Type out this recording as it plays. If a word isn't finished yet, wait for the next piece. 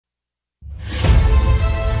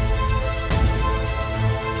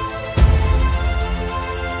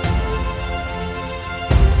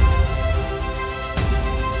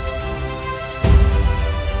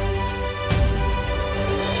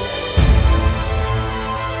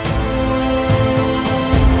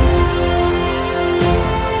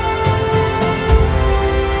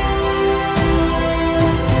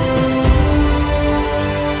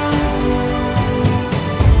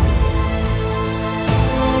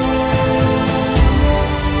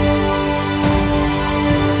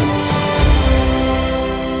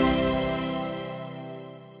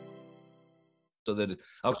that.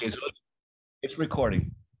 Okay, so it's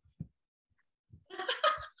recording.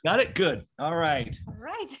 Got it? Good. All right. All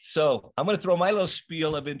right. So I'm going to throw my little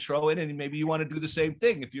spiel of intro in, and maybe you want to do the same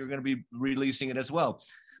thing if you're going to be releasing it as well.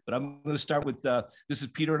 But I'm going to start with, this is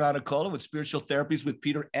Peter Anna Colla with Spiritual Therapies with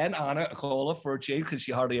Peter and Anna Colla for a change, because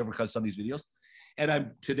she hardly ever cuts on these videos. And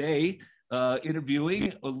I'm today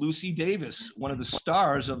interviewing Lucy Davis, one of the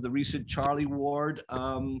stars of the recent Charlie Ward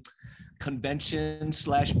convention /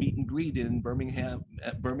 meet and greet in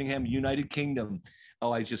Birmingham, United Kingdom.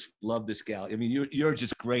 Oh, I just love this gal. I mean, you're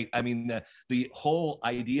just great. I mean, the whole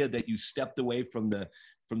idea that you stepped away from the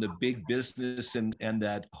big business and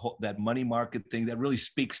that money market thing, that really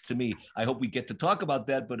speaks to me. I hope we get to talk about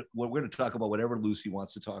that, but we're going to talk about whatever Lucy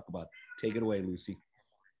wants to talk about. Take it away, Lucy.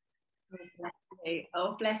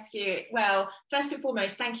 Oh, bless you. Well, first and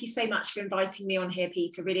foremost, thank you so much for inviting me on here,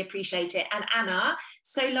 Peter. Really appreciate it. And Anna,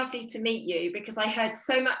 so lovely to meet you, because I heard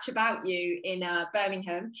so much about you in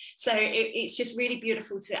Birmingham. So it's just really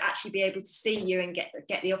beautiful to actually be able to see you and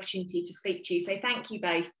get the opportunity to speak to you. So thank you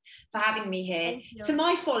both for having me here. To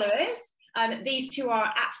my followers, these two are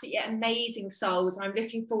absolutely amazing souls. I'm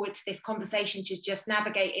looking forward to this conversation to just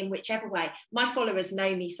navigate in whichever way. My followers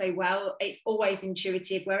know me so well. It's always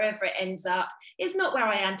intuitive. Wherever it ends up is not where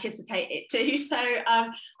I anticipate it to. So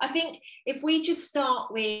I think if we just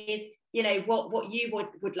start with, you know, what you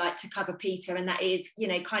would like to cover, Peter, and that is, you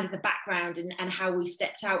know, kind of the background and how we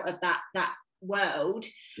stepped out of that world.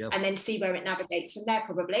 Yep. And then see where it navigates from there,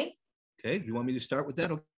 probably. Okay, do you want me to start with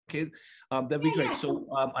that? Okay, that'd be great. Yeah. So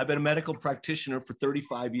I've been a medical practitioner for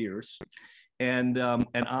 35 years, and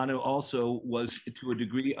Anna also was, to a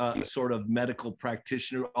degree, a sort of medical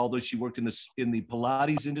practitioner. Although she worked in the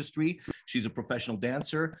Pilates industry, she's a professional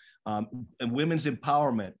dancer and women's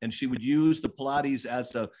empowerment, and she would use the Pilates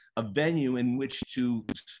as a venue in which to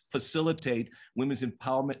facilitate women's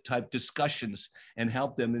empowerment type discussions and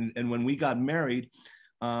help them. And when we got married,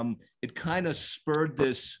 it kind of spurred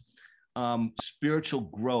this spiritual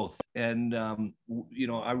growth. And you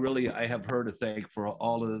know, I have her to thank for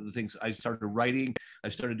all of the things. I started writing, I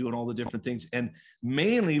started doing all the different things, and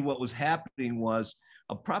mainly what was happening was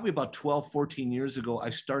probably about 12-14 years ago, I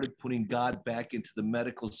started putting God back into the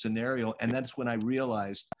medical scenario. And that's when I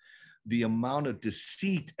realized the amount of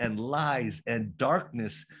deceit and lies and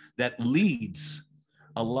darkness that leads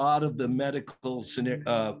a lot of the medical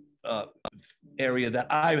scenario area that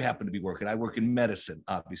I happen to be working. I work in medicine,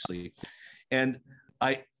 obviously. And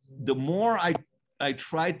the more I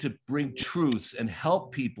tried to bring truths and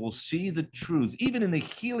help people see the truth, even in the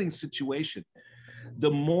healing situation,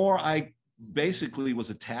 the more I basically was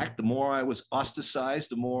attacked, the more I was ostracized,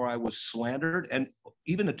 the more I was slandered, and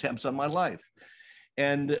even attempts on my life.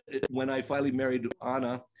 And when I finally married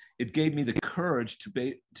Anna, it gave me the courage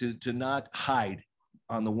to not hide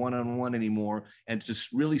on the one-on-one anymore, and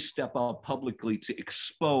just really step out publicly to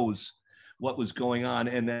expose what was going on.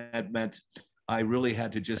 And that meant I really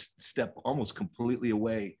had to just step almost completely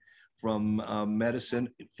away from medicine,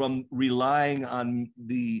 from relying on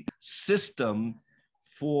the system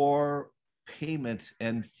for payment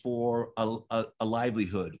and for a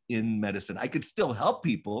livelihood in medicine. I could still help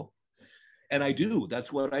people, and I do.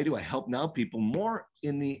 That's what I do. I help now people more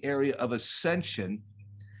in the area of ascension.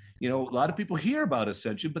 You know, a lot of people hear about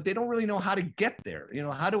Ascension, but they don't really know how to get there. You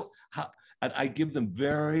know, how I give them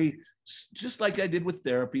just like I did with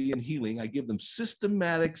therapy and healing, I give them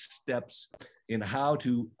systematic steps in how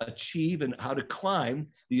to achieve and how to climb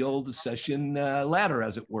the old Ascension ladder,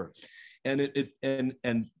 as it were. And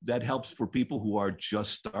and that helps for people who are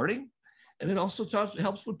just starting. And it also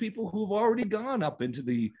helps for people who've already gone up into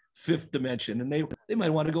the 5th dimension, and they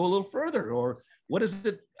might want to go a little further. Or what is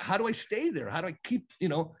it? How do I stay there? How do I keep, you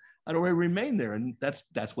know, how do I remain there? And that's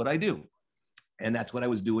what I do. And that's what I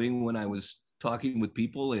was doing when I was talking with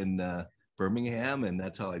people in Birmingham. And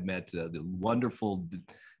that's how I met the wonderful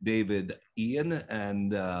David Ian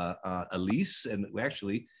and Elise. And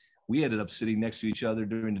actually, we ended up sitting next to each other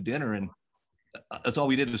during the dinner, and that's all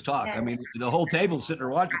we did was talk. I mean, the whole table sitting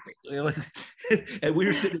there watching, you know, and we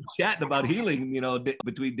were sitting chatting about healing, you know,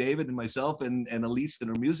 between David and myself and Elise and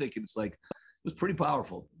her music. And it's like, it was pretty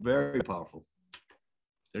powerful, very powerful.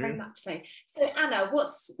 Very much so. So Anna,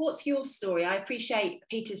 what's your story? I appreciate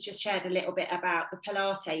Peter's just shared a little bit about the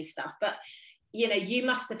Pilates stuff, but you know, you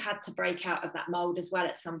must have had to break out of that mold as well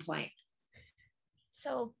at some point.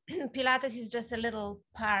 So Pilates is just a little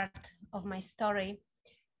part of my story.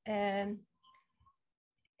 You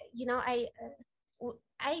know,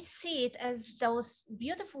 I see it as those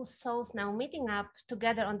beautiful souls now meeting up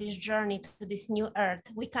together on this journey to this new earth.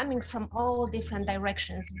 We're coming from all different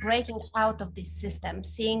directions, breaking out of this system,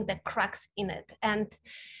 seeing the cracks in it. And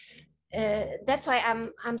that's why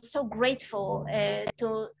I'm so grateful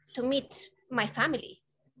to meet my family.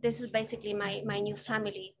 This is basically my new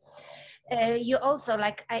family. You also,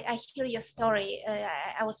 like, I hear your story.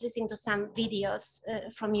 I was listening to some videos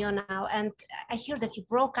from you now, and I hear that you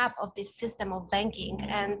broke up of this system of banking,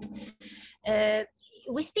 and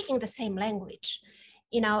we're speaking the same language.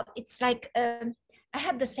 You know, it's like I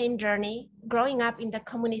had the same journey growing up in the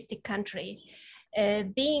communistic country,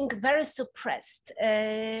 being very suppressed,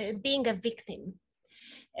 being a victim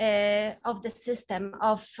of the system,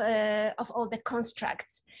 of all the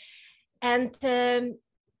constructs. And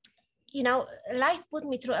you know, life put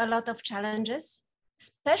me through a lot of challenges,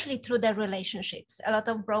 especially through the relationships, a lot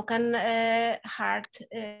of broken heart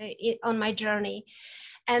on my journey.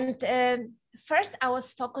 And first I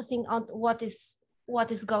was focusing on what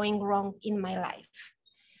is going wrong in my life,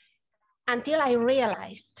 until I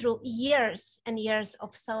realized through years and years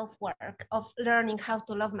of self-work, of learning how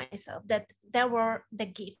to love myself, that there were the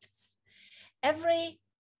gifts. Every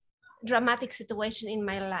dramatic situation in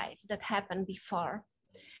my life that happened before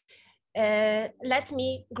let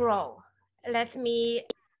me grow, let me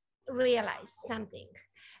realize something,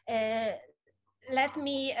 let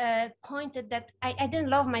me point at that I didn't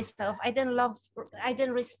love myself, I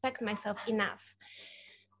didn't respect myself enough.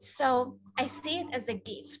 So I see it as a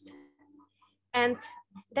gift. And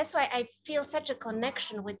that's why I feel such a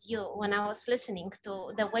connection with you when I was listening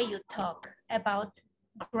to the way you talk about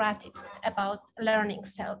gratitude, about learning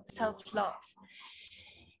self-love.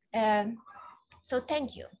 So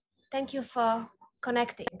thank you. Thank you for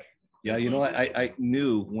connecting. Yeah, you know, I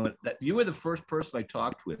knew that you were the first person I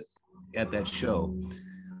talked with at that show,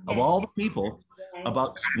 of all the people,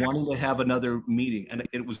 about wanting to have another meeting. And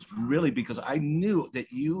it was really because I knew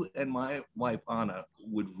that you and my wife, Anna,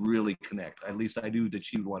 would really connect. At least I knew that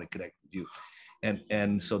she would want to connect with you.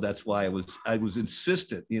 And so that's why I was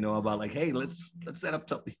insistent, you know, about like, hey, let's set up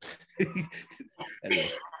something. Anyway.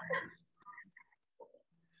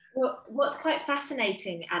 Well, what's quite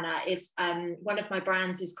fascinating, Anna, is one of my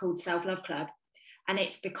brands is called Self-Love Club. And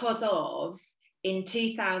it's because of, in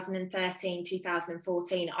 2013,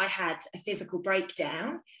 2014, I had a physical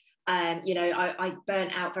breakdown. You know, I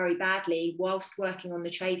burnt out very badly whilst working on the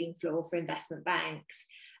trading floor for investment banks.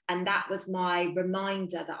 And that was my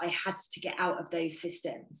reminder that I had to get out of those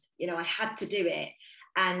systems. You know, I had to do it.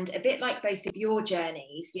 And a bit like both of your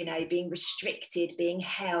journeys, you know, being restricted, being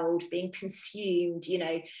held, being consumed, you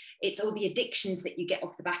know, it's all the addictions that you get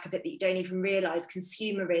off the back of it that you don't even realize.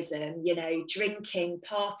 Consumerism, you know, drinking,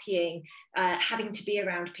 partying, having to be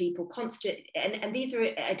around people, constant. And these are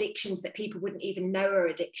addictions that people wouldn't even know are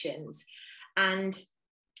addictions. And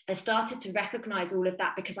I started to recognize all of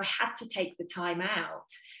that because I had to take the time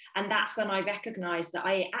out. And that's when I recognized that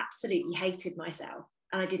I absolutely hated myself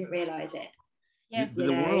and I didn't realize it. Yes.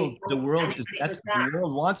 The world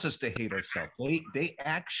wants us to hate ourselves. They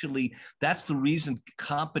actually, that's the reason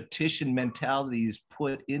competition mentality is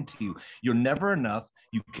put into you. You're never enough.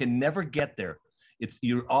 You can never get there.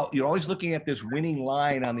 You're always looking at this winning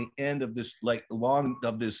line on the end of this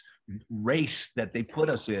this race that they put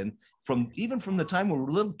us in even from the time when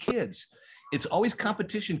we're little kids. It's always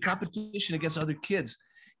competition against other kids.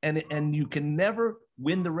 And you can never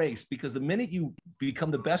win the race, because the minute you become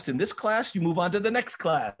the best in this class, you move on to the next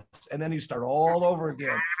class, and then you start all over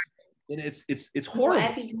again. And it's horrible.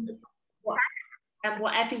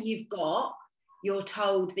 Whatever you've got, you're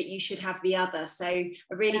told that you should have the other. So a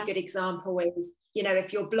really good example is, you know,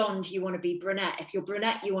 if you're blonde, you want to be brunette. If you're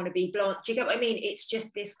brunette, you want to be blonde. Do you get what I mean? It's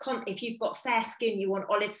just this, if you've got fair skin, you want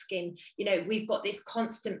olive skin. You know, we've got this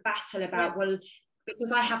constant battle about, well,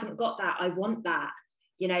 because I haven't got that, I want that.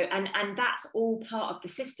 You know, and that's all part of the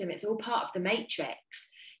system. It's all part of the matrix,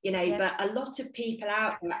 you know, but a lot of people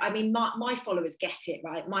out there, I mean, my followers get it,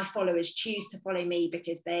 right? My followers choose to follow me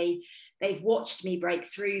because they've watched me break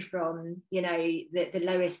through from, you know, the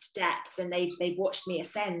lowest depths, and they've watched me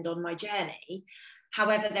ascend on my journey.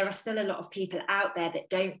 However, there are still a lot of people out there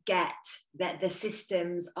that don't get that the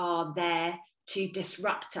systems are there to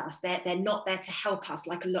disrupt us. They're not there to help us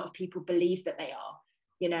like a lot of people believe that they are,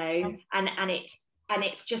 you know, and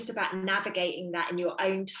it's just about navigating that in your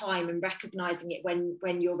own time and recognizing it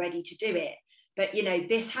when you're ready to do it. But, you know,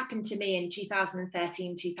 this happened to me in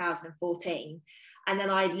 2013, 2014. And then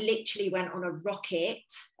I literally went on a rocket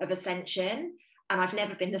of ascension, and I've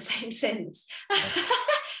never been the same since.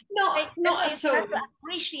 not at all. To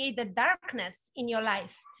appreciate the darkness in your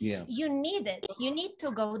life. Yeah. You need it. You need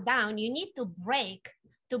to go down. You need to break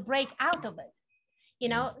out of it. You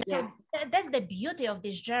know, so that's the beauty of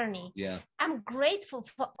this journey. Yeah. I'm grateful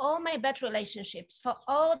for all my bad relationships, for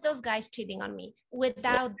all those guys cheating on me.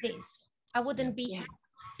 Without this, I wouldn't be here.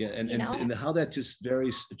 Yeah, and how that just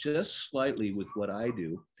varies just slightly with what I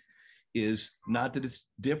do is not that it's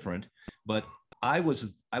different, but I was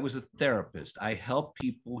a therapist. I help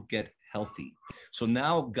people get healthy. So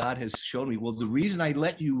now God has shown me, well, the reason I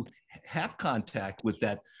let you have contact with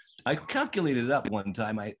that, I calculated it up one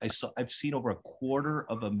time. I've seen over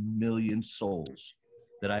 250,000 souls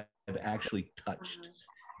that I have actually touched,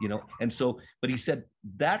 you know. And so, but he said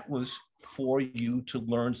that was for you to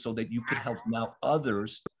learn so that you could help now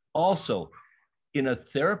others also in a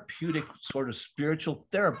therapeutic sort of spiritual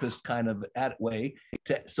therapist kind of way,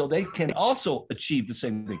 so they can also achieve the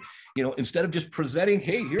same thing. You know, instead of just presenting,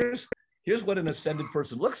 hey, here's what an ascended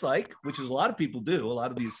person looks like, which is a lot of people do. A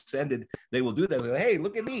lot of the ascended, they will do that. Like, hey,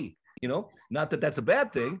 look at me. You know, not that that's a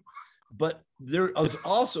bad thing, but there is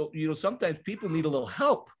also, you know, sometimes people need a little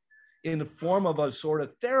help in the form of a sort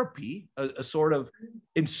of therapy, a sort of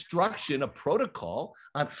instruction, a protocol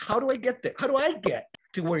on how do I get there? How do I get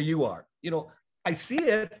to where you are? You know, I see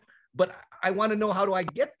it, but I want to know how do I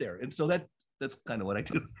get there? And so that's kind of what I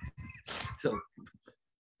do. So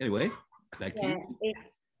anyway, back to you.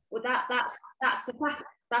 Well, that's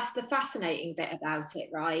the fascinating bit about it,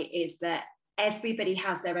 right? Is that everybody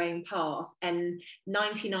has their own path, and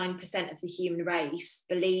 99% of the human race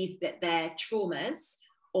believe that their traumas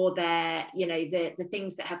or their, you know, the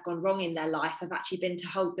things that have gone wrong in their life have actually been to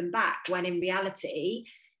hold them back, when in reality,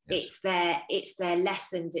 yes, it's their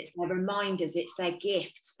lessons, it's their reminders, it's their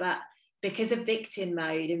gifts. But because of victim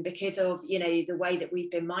mode and because of, you know, the way that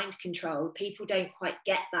we've been mind controlled, people don't quite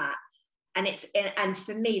get that. And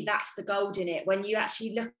for me, that's the gold in it. When you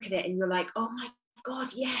actually look at it and you're like, oh my God,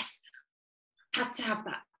 yes, I had to have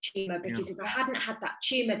that tumor, because if I hadn't had that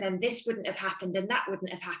tumor, then this wouldn't have happened and that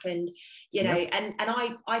wouldn't have happened, you know. And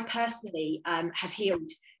I personally have healed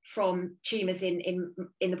from tumors in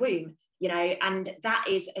the womb, you know, and that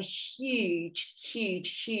is a huge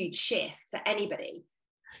shift for anybody.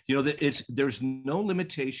 You know, there's no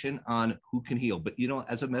limitation on who can heal, but you know,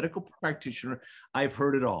 as a medical practitioner, I've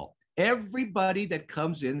heard it all. Everybody that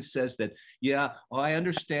comes in says that, yeah, I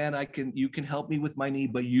understand, you can help me with my knee,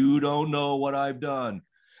 but you don't know what I've done.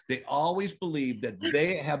 They always believe that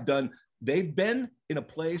they've been in a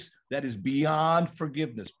place that is beyond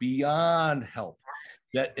forgiveness, beyond help.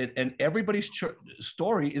 And everybody's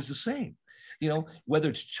story is the same. You know, whether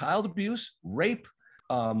it's child abuse, rape,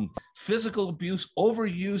 physical abuse,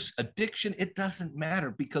 overuse, addiction, it doesn't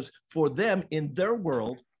matter, because for them, in their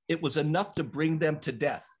world, it was enough to bring them to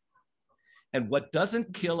death. And what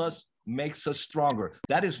doesn't kill us makes us stronger.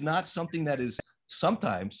 That is not something that is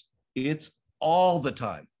sometimes, it's all the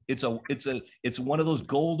time. It's one of those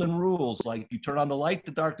golden rules, like you turn on the light,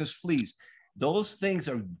 the darkness flees. Those things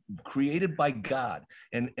are created by God,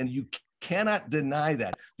 and you cannot deny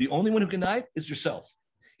that. The only one who can deny it is yourself.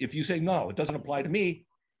 If you say, no, it doesn't apply to me,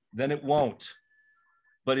 then it won't.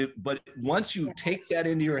 But once you take that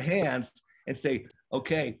into your hands and say,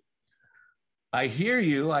 okay, I hear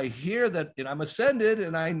you. I hear that, and I'm ascended,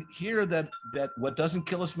 and I hear that what doesn't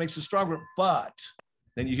kill us makes us stronger. But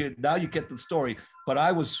then now you get the story. But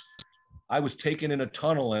I was taken in a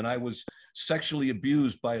tunnel, and I was sexually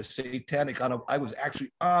abused by a satanic. I was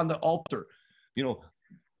actually on the altar. You know,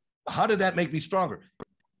 how did that make me stronger?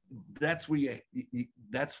 That's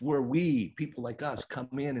where we, people like us, come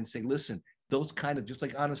in and say, listen, those kind of, just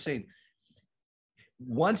like Anna's saying,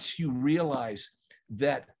 once you realize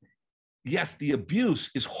that, yes, the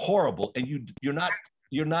abuse is horrible, and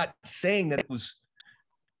you're not saying that it was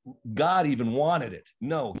God even wanted it.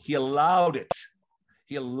 No, he allowed it.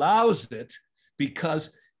 He allows it because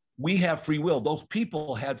we have free will. Those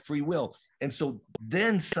people had free will. And so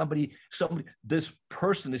then this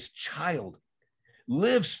person, this child,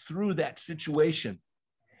 lives through that situation,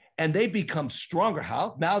 and they become stronger.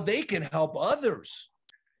 How? Now they can help others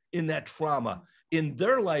in that trauma, in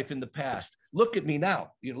their life in the past. Look at me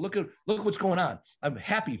now. You know, look at what's going on. I'm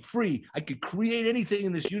happy, free. I could create anything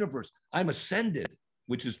in this universe. I'm ascended,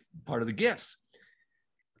 which is part of the gifts.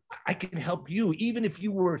 I can help you, even if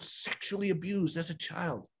you were sexually abused as a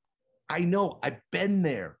child. I know, I've been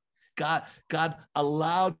there. God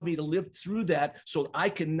allowed me to live through that, so I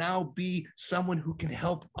can now be someone who can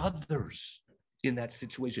help others in that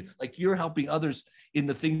situation. Like you're helping others in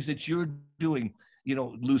the things that you're doing, you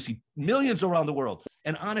know, Lucy, millions around the world.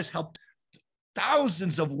 And Anna's helped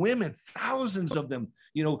thousands of women, thousands of them,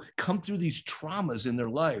 you know, come through these traumas in their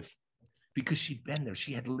life because she'd been there.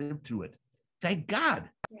 She had lived through it. Thank God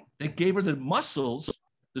that gave her the muscles,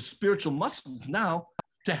 the spiritual muscles now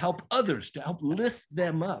to help others, to help lift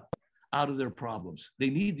them up out of their problems.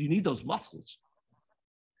 You need those muscles.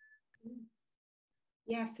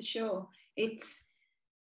 Yeah, for sure. It's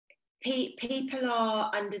people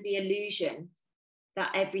are under the illusion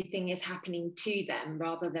that everything is happening to them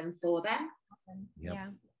rather than for them. Yeah.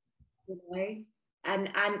 You know,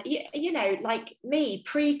 and you know, like me,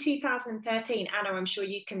 pre 2013, Anna, I'm sure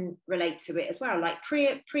you can relate to it as well. Like pre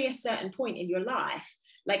a certain point in your life,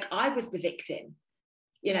 like I was the victim.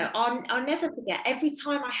 You know, I'll never forget, every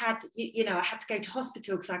time I had, you know, I had to go to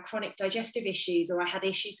hospital because I had chronic digestive issues, or I had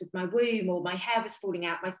issues with my womb, or my hair was falling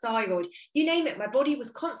out, my thyroid, you name it, my body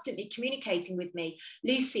was constantly communicating with me.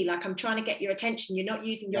 Lucy, like, I'm trying to get your attention. You're not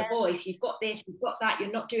using your voice. You've got this, you've got that.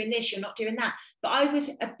 You're not doing this, you're not doing that. But I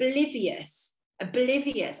was oblivious.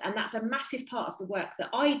 And that's a massive part of the work that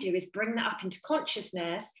I do, is bring that up into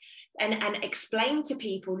consciousness and explain to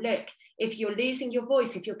people, look, if you're losing your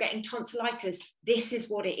voice, if you're getting tonsillitis, this is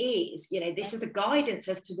what it is. You know, this is a guidance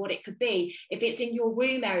as to what it could be. If it's in your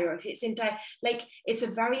womb area, or if it's in, like, it's a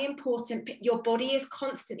very important, your body is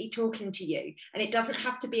constantly talking to you, and it doesn't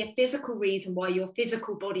have to be a physical reason why your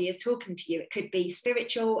physical body is talking to you. It could be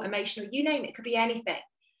spiritual, emotional, you name it, it could be anything.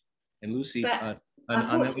 And Lucy, on that,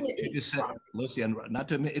 what you just said, Lucy, and not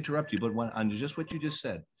to interrupt you, but on just what you just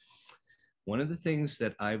said, one of the things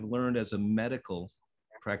that I've learned as a medical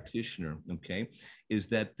practitioner, okay, is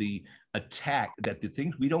that the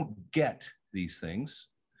things, we don't get these things,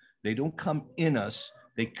 they don't come in us,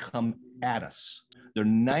 they come at us. They're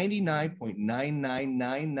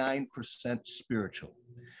 99.9999% spiritual.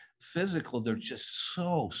 Physical, they're just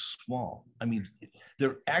so small. I mean,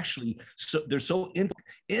 they're actually they're so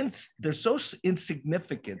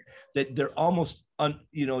insignificant that they're almost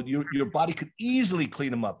you know, your body could easily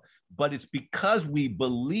clean them up. But it's because we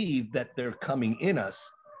believe that they're coming in us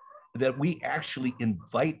that we actually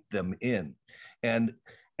invite them in. And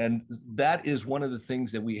that is one of the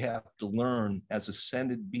things that we have to learn as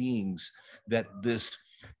ascended beings, that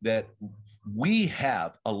we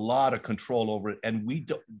have a lot of control over it, and we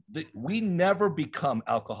never become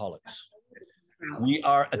alcoholics. We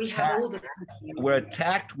are attacked. We're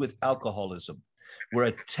attacked with alcoholism. We're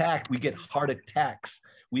attacked. We get heart attacks.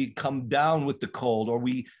 We come down with the cold, or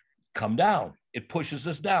we come down. It pushes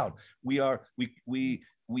us down. We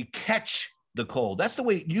catch the cold. That's the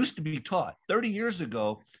way it used to be taught. 30 years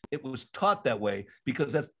ago, it was taught that way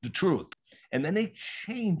because that's the truth. And then they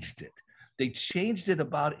changed it. They changed it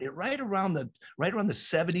right around the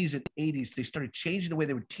 70s and 80s. They started changing the way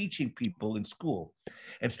they were teaching people in school,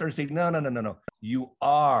 and started saying, no. You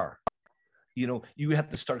are, you know, you have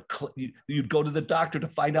to start, you'd go to the doctor to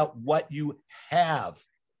find out what you have.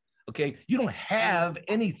 Okay. You don't have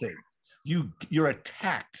anything. You're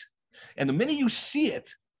attacked. And the minute you see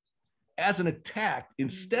it as an attack,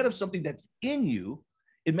 instead of something that's in you,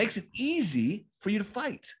 it makes it easy for you to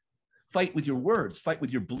fight with your words, fight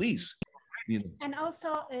with your beliefs. You know. And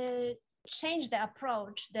also change the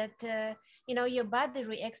approach that, you know, your body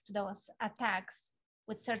reacts to those attacks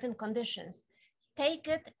with certain conditions. Take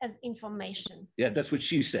it as information. Yeah, that's what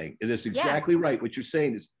she's saying. It is exactly right. What you're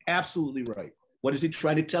saying is absolutely right. What is he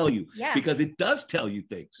trying to tell you? Yeah. Because it does tell you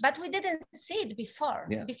things. But we didn't see it before.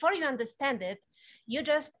 Yeah. Before you understand it, you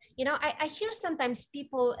just, you know, I hear sometimes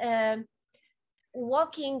people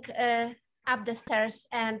walking up the stairs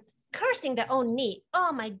and cursing their own knee.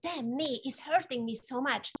 Oh, my damn knee is hurting me so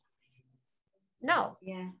much. No.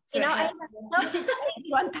 Yeah. So you know, I stopped this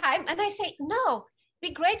one time and I say, no, be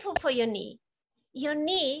grateful for your knee. Your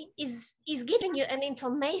knee is giving you an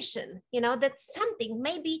information, you know, that something,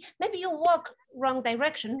 maybe you walk wrong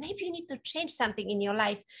direction. Maybe you need to change something in your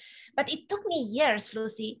life. But it took me years,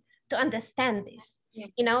 Lucy, to understand this,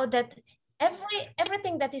 you know, that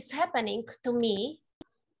everything that is happening to me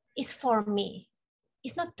is for me.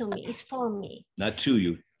 It's not to me, it's for me. Not to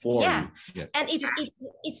you, for you. Yeah. And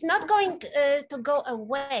it's not going to go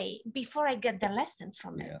away before I get the lesson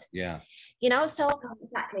from it. Yeah. You know, so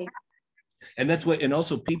exactly. And that's what, and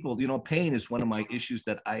also people, you know, pain is one of my issues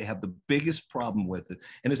that I have the biggest problem with it.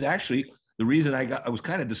 And it's actually the reason I was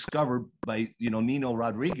kind of discovered by, you know, Nino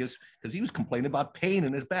Rodriguez, because he was complaining about pain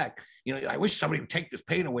in his back. You know, I wish somebody would take this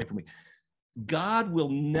pain away from me. God will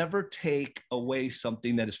never take away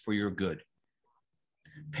something that is for your good.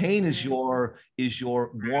 Pain is your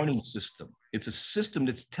warning system. It's a system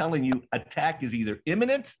that's telling you attack is either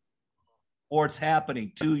imminent or it's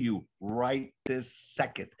happening to you right this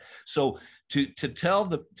second. So to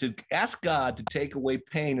ask God to take away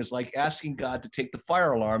pain is like asking God to take the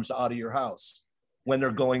fire alarms out of your house when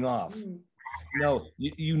they're going off. No,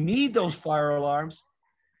 you need those fire alarms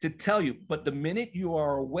to tell you, but the minute you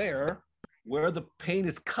are aware where the pain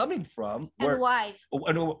is coming from, and why,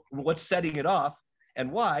 what's setting it off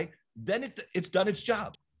and why, then it's done its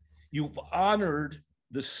job. You've honored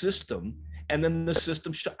the system, and then the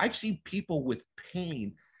system, I've seen people with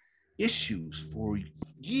pain issues for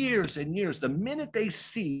years and years. The minute they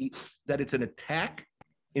see that it's an attack,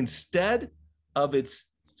 instead of it's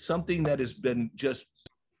something that has been just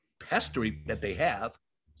pestering that they have,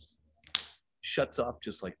 shuts off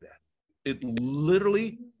just like that. It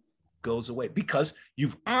literally goes away because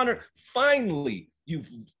you've honored, finally, you've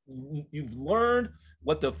learned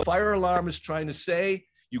what the fire alarm is trying to say.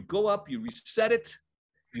 You go up, you reset it,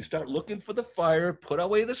 you start looking for the fire, put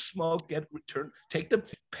away the smoke, take the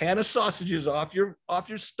pan of sausages off your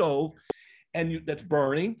stove, and that's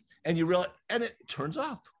burning, and you realize, and it turns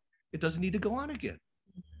off. It doesn't need to go on again.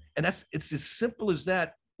 And it's as simple as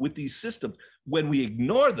that with these systems. When we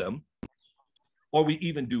ignore them, or we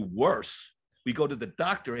even do worse, we go to the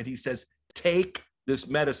doctor and he says, take this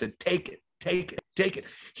medicine, take it, take it, take it.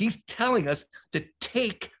 He's telling us to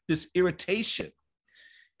take this irritation.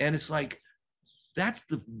 And it's like, that's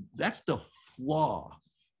the flaw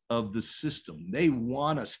of the system. They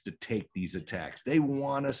want us to take these attacks.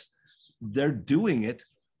 They're doing it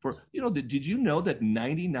for, did you know that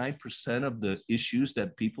 99% of the issues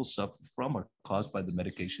that people suffer from are caused by the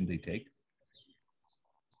medication they take?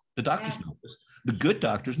 The doctors know this. The good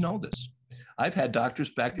doctors know this. I've had doctors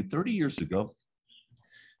back 30 years ago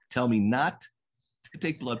tell me not to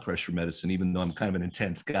take blood pressure medicine, even though I'm kind of an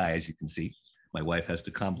intense guy, as you can see. My wife has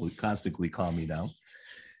to constantly calm me down.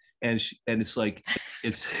 And it's like,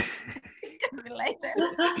 it's...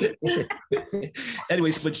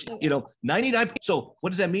 Anyways, but 99. So what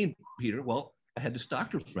does that mean, Peter? Well, I had this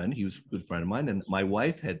doctor friend. He was a good friend of mine, and my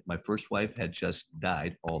first wife had just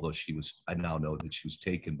died. Although I now know that she was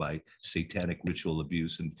taken by satanic ritual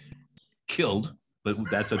abuse and killed. But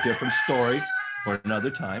that's a different story for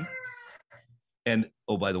another time. And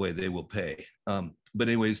oh, by the way, they will pay. But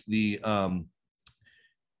anyways,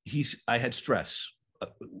 I had stress,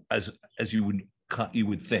 as you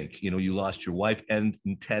would think. You lost your wife and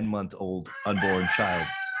 10-month-old unborn child.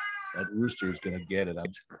 That rooster is going to get it.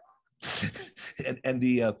 And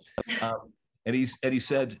he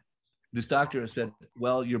said, this doctor said,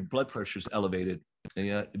 well, your blood pressure is elevated, and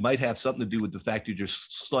it might have something to do with the fact you're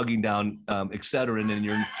just slugging down Excedrin and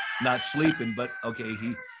you're not sleeping. But okay,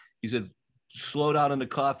 he said, slow down on the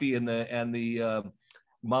coffee and the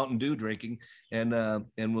Mountain Dew drinking, and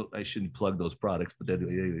I shouldn't plug those products, but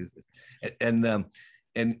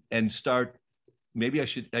and start. Maybe I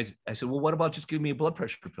should. I said, well, what about just giving me a blood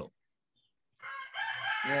pressure pill?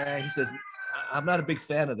 Yeah, he says, I'm not a big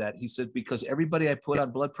fan of that. He said, because everybody I put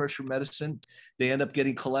on blood pressure medicine, they end up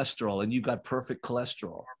getting cholesterol, and you got perfect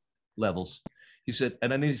cholesterol levels. He said,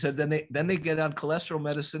 and then he said, then they get on cholesterol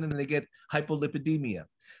medicine and they get hypolipidemia.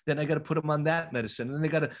 Then I got to put them on that medicine,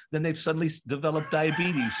 and then they've suddenly developed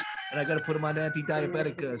diabetes, and I got to put them on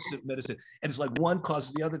anti-diabetic medicine. And it's like one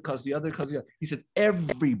causes the other, causes the other, causes the other. He said,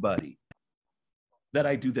 everybody that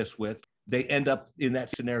I do this with, they end up in that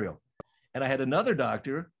scenario. And I had another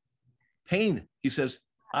doctor, pain. He says,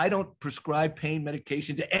 I don't prescribe pain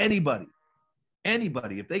medication to anybody.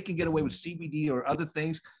 Anybody, if they can get away with CBD or other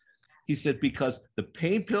things, he said, because the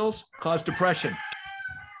pain pills cause depression.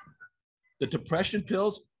 The depression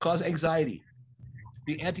pills cause anxiety.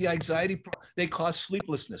 The anti-anxiety, they cause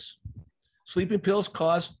sleeplessness. Sleeping pills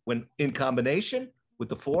cause, when in combination with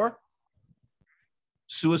the 4,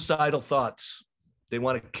 suicidal thoughts. They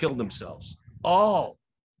want to kill themselves. All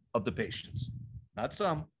of the patients, not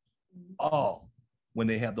some, all, when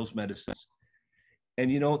they have those medicines.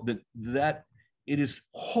 And that it is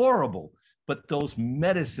horrible, but those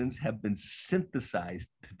medicines have been synthesized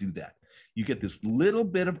to do that. You get this little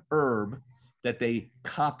bit of herb that they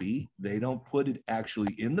copy. They don't put it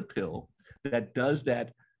actually in the pill that does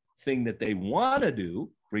that thing that they want to do,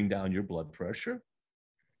 bring down your blood pressure.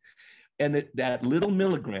 And that little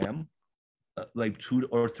milligram, like 2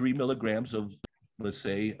 or 3 milligrams of, let's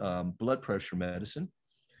say, blood pressure medicine.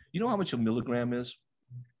 You know how much a milligram is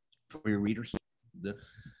for your readers?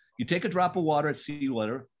 You take a drop of water at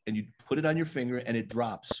seawater and you put it on your finger and it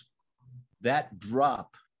drops. That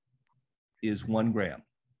drop is 1 gram.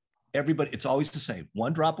 Everybody, it's always the same.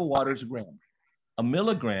 1 drop of water is a gram. A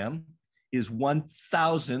milligram is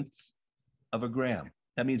 1,000th of a gram.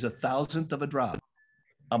 That means 1,000th of a drop.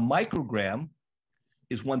 A microgram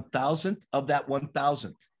is 1,000th of that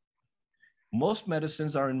 1,000th. Most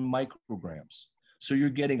medicines are in micrograms. So you're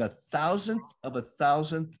getting 1,000th of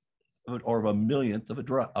 1,000th or of a millionth of a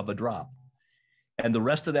drop. And the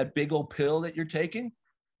rest of that big old pill that you're taking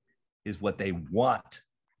is what they want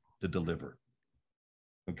to deliver.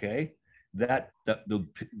 Okay?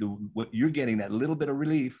 What you're getting, that little bit of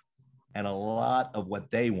relief and a lot of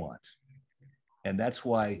what they want. And that's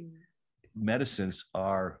why medicines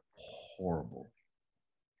are horrible.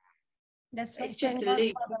 That's it's just a loop,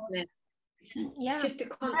 isn't it? Yeah. It's just a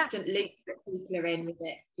constant loop that people are in with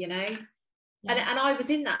it, you know. Yeah. And I was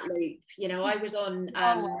in that loop, you know. I was on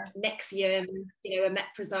Nexium, you know,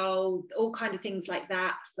 omeprazole, all kind of things like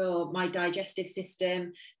that for my digestive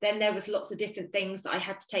system. Then there was lots of different things that I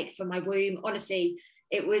had to take for my womb. Honestly,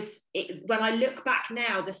 when I look back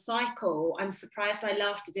now, the cycle, I'm surprised I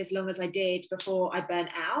lasted as long as I did before I burnt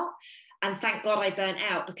out. And thank God I burnt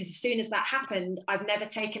out, because as soon as that happened, I've never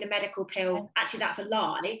taken a medical pill. Actually, that's a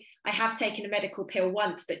lie. I have taken a medical pill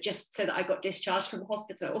once, but just so that I got discharged from the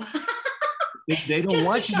hospital. They don't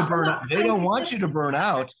want you to burn out. They don't want you to burn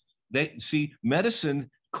out. They see,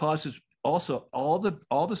 medicine causes also all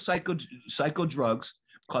the psycho drugs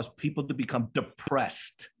cause people to become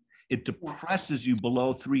depressed. It depresses you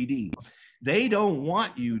below 3D. They don't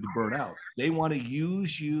want you to burn out. They want to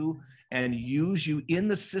use you and use you in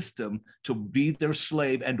the system to be their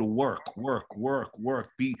slave and to work.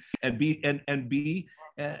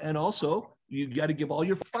 And also you got to give all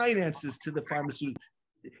your finances to the pharmaceutical.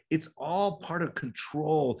 It's all part of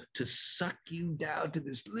control to suck you down to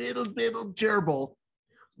this little gerbil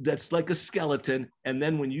that's like a skeleton. And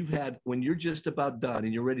then when you're just about done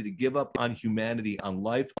and you're ready to give up on humanity, on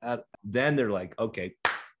life, then they're like, okay,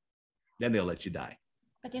 then they'll let you die.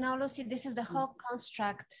 But you know, Lucy, this is the whole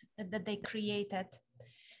construct that they created.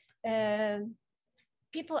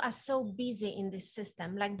 People are so busy in this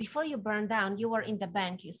system. Like before you burn down, you were in the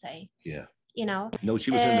bank, you say. Yeah. You know. No,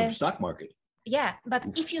 she was in the stock market. Yeah, but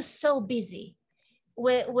if you're so busy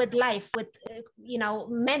with life, with you know,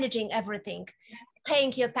 managing everything,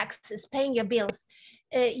 paying your taxes, paying your bills,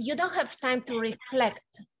 you don't have time to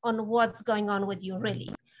reflect on what's going on with you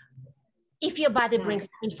really. If your body brings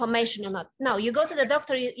information or not. No, you go to the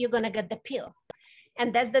doctor, you're gonna get the pill,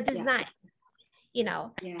 and that's the design, you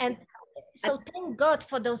know. And so thank God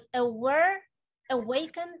for those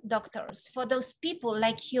awakened doctors, for those people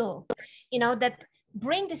like you know, that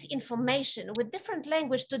bring this information with different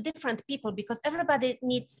language to different people, because everybody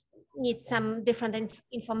needs some different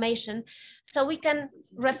information, so we can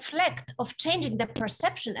reflect of changing the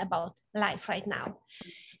perception about life right now,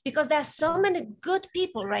 because there are so many good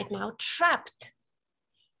people right now trapped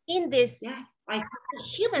in this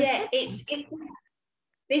human system.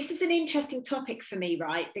 This is an interesting topic for me,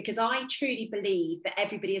 right? Because I truly believe that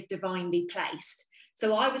everybody is divinely placed.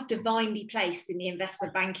 So I was divinely placed in the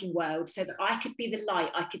investment banking world so that I could be the light.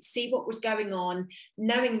 I could see what was going on,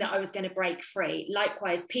 knowing that I was going to break free.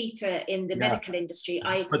 Likewise, Peter in the medical industry.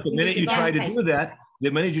 But the minute you try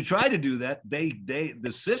to do that,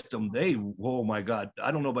 the system, oh my God, I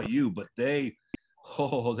don't know about you, but my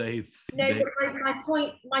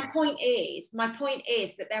point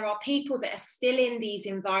is that there are people that are still in these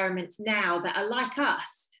environments now that are like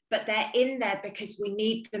us, but they're in there because we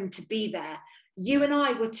need them to be there. You and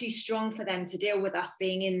I were too strong for them to deal with us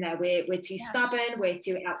being in there. We're too stubborn, we're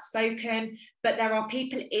too outspoken, but there are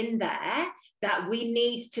people in there that we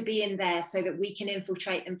need to be in there so that we can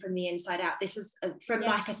infiltrate them from the inside out. This is, from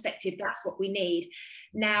my perspective, that's what we need.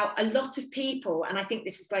 Now, a lot of people, and I think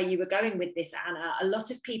this is where you were going with this, Anna, a lot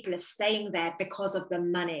of people are staying there because of the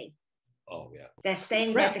money. Oh, yeah. They're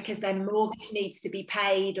staying there because their mortgage needs to be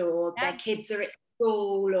paid, or their kids are at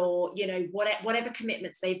school, or, you know, whatever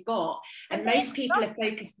commitments they've got. And most people are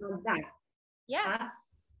focused on that. Yeah.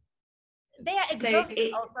 They are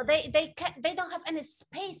exhausted also. They don't have any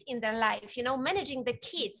space in their life, you know, managing the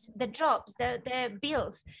kids, the jobs, the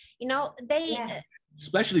bills, you know,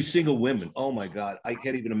 especially single women. Oh my God. I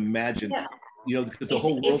can't even imagine, you know, the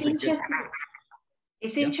whole world.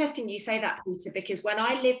 It's interesting you say that, Peter, because when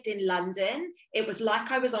I lived in London, it was like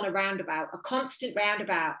I was on a roundabout, a constant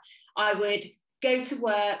roundabout. I would go to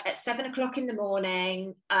work at 7 o'clock in the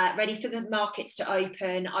morning, ready for the markets to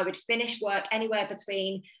open. I would finish work anywhere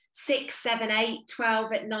between 6, 7, 8,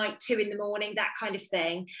 12 at night, 2 in the morning, that kind of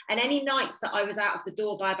thing. And any nights that I was out of the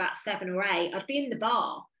door by about 7 or 8, I'd be in the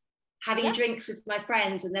bar having drinks with my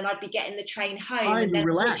friends, and then I'd be getting the train home and then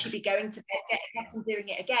literally be going to bed, getting up and doing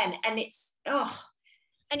it again. And it's,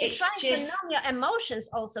 and you're trying to numb your emotions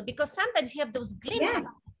also, because sometimes you have those glimpses of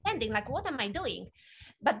understanding, like, what am I doing?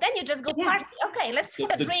 But then you just go party. Okay, let's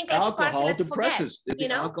have a drink. Alcohol depresses.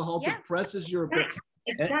 Alcohol depresses your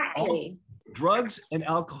exactly. Drugs and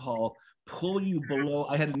alcohol pull you below.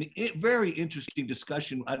 I had a very interesting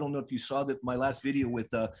discussion. I don't know if you saw that my last video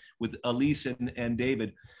with Elise and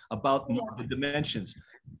David about the dimensions.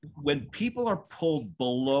 When people are pulled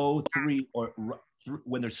below 3, or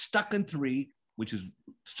when they're stuck in 3, which is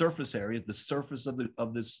surface area, the surface of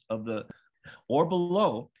the or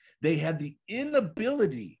below, they have the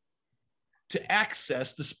inability to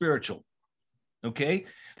access the spiritual. Okay,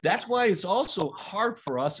 that's why it's also hard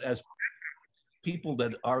for us as people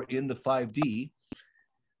that are in the 5D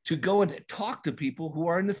to go and talk to people who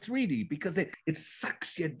are in the 3D, because it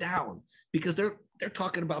sucks you down, because they're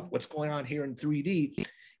talking about what's going on here in 3D.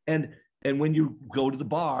 And when you go to the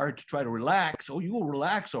bar to try to relax, oh, you will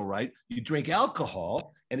relax, all right. You drink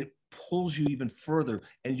alcohol and it pulls you even further,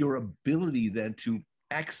 and your ability then to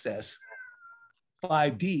access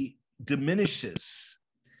 5D diminishes.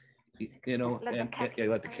 You know, and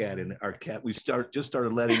let the cat in. Our cat, we just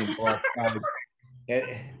started letting him go outside.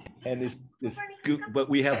 And this but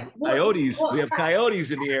we have coyotes. We have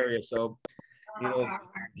coyotes in the area, so you know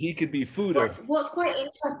he could be food. What's quite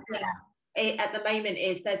interesting at the moment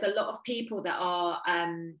is there's a lot of people that are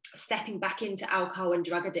stepping back into alcohol and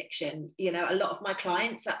drug addiction. You know, a lot of my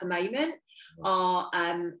clients at the moment are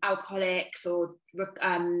alcoholics or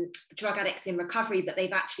drug addicts in recovery, but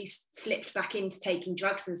they've actually slipped back into taking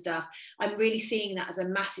drugs and stuff. I'm really seeing that as a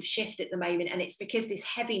massive shift at the moment, and it's because this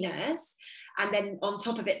heaviness, and then on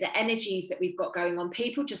top of it, the energies that we've got going on,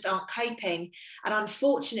 people just aren't coping. And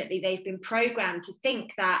unfortunately, they've been programmed to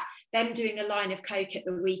think that them doing a line of coke at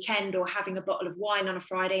the weekend or having a bottle of wine on a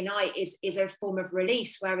Friday night is a form of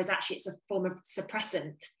release, whereas actually it's a form of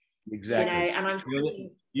suppressant. Exactly. You know, and I'm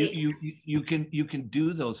saying you can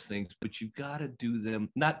do those things, but you've got to do them.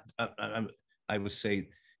 Not I would say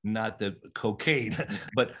not the cocaine,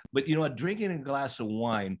 but you know, drinking a glass of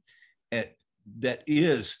wine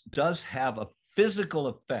does have a physical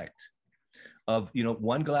effect of, you know,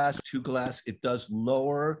 1 glass, 2 glass. It does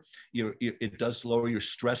lower your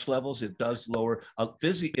stress levels. It does lower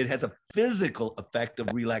it has a physical effect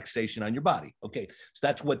of relaxation on your body. Okay, so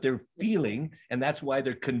that's what they're feeling, and that's why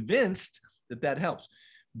they're convinced that helps.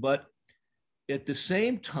 But at the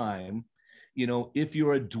same time, you know, if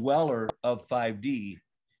you're a dweller of 5D,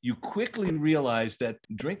 you quickly realize that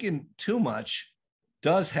drinking too much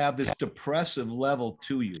does have this depressive level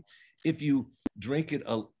to you. If you drink it,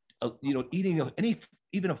 you know, eating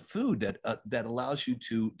even a food that allows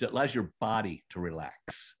your body to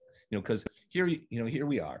relax, you know, because here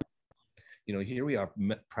we are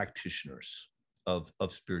practitioners of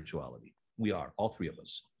spirituality. We are, all 3 of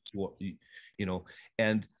us, you know,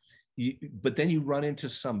 but then you run into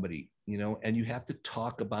somebody, you know, and you have to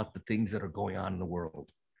talk about the things that are going on in the world,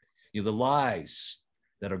 you know, the lies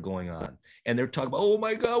that are going on, and they're talking about, oh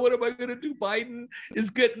my God, what am I going to do? Biden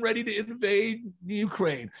is getting ready to invade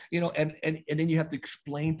Ukraine, you know, and then you have to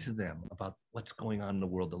explain to them about what's going on in the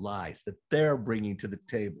world, the lies that they're bringing to the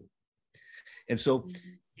table. And so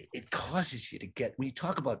it causes you to get, when you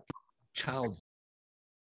talk about talk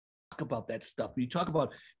about that stuff, when you talk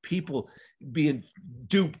about people being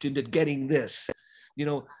duped into getting this, you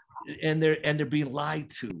know, and they're being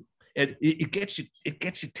lied to. And it gets you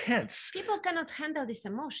tense. People cannot handle these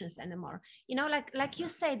emotions anymore. You know, like you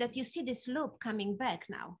say that you see this loop coming back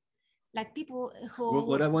now. Like people who...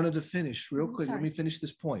 What I wanted to finish real quick, let me finish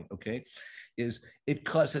this point, okay, is it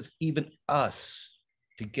causes even us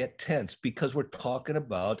to get tense, because we're talking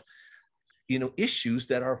about, you know, issues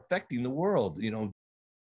that are affecting the world, you know,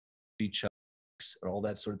 each other and all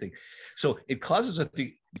that sort of thing. So it causes us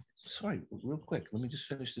to, sorry, real quick, let me just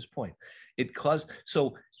finish this point.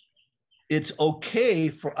 So it's okay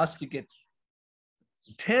for us to get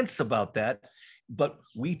tense about that, but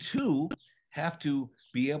we too have to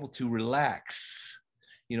be able to relax,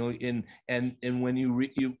 you know, and when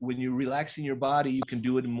you're relaxing your body, you can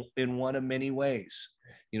do it in one of many ways.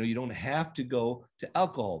 You know, you don't have to go to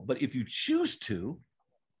alcohol, but if you choose to,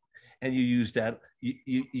 and you use that,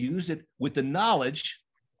 you use it with the knowledge,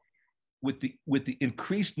 with the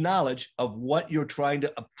increased knowledge of what you're trying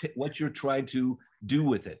to do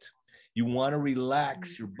with it. You want to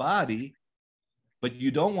relax your body, but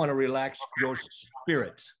you don't want to relax your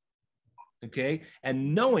spirit, okay?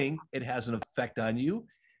 And knowing it has an effect on you,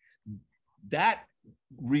 that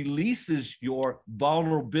releases your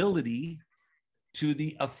vulnerability to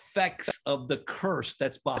the effects of the curse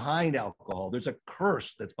that's behind alcohol. There's a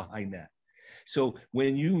curse that's behind that. So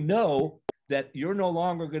when you know that you're no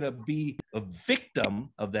longer going to be a victim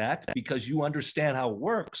of that because you understand how it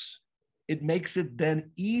works, it makes it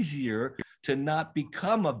then easier to not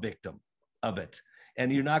become a victim of it.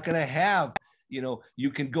 And you're not going to have, you know,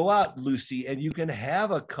 you can go out, Lucy, and you can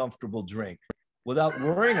have a comfortable drink without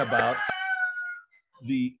worrying about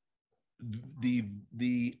the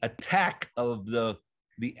attack of the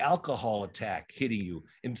alcohol attack hitting you,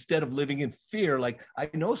 instead of living in fear. Like, I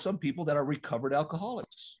know some people that are recovered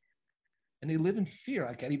alcoholics and they live in fear.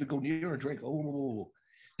 I can't even go near a drink. Oh,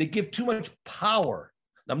 they give too much power.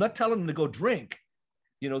 I'm not telling them to go drink.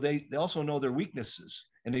 You know, they also know their weaknesses,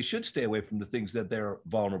 and they should stay away from the things that they're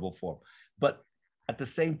vulnerable for. But at the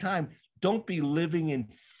same time, don't be living in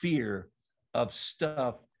fear of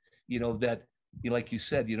stuff, you know, that, you know, like you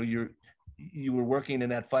said, you know, you were working in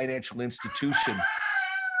that financial institution.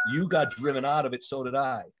 You got driven out of it. So did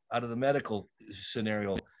I, out of the medical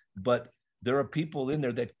scenario. But there are people in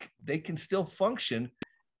there that they can still function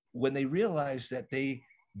when they realize that they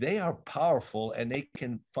are powerful and they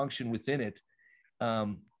can function within it.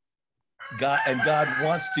 God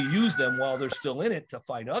wants to use them while they're still in it to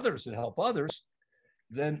find others and help others.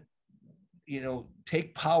 Then, you know,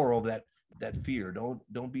 take power over that fear.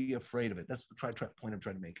 Don't be afraid of it. That's the point I'm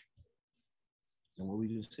trying to make. And what were you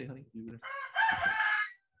going to say, honey?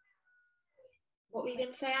 What were you going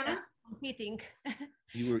to say, Anna? Competing.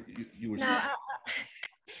 You were. No,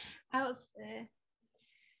 I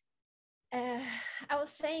was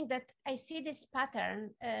saying that I see this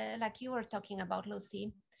pattern, like you were talking about,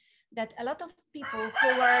 Lucy, that a lot of people who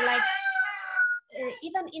were like,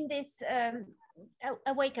 even in this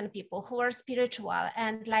awakened people who were spiritual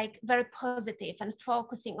and like very positive and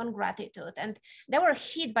focusing on gratitude, and they were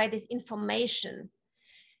hit by this information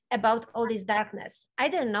about all this darkness. I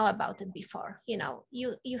didn't know about it before. You know,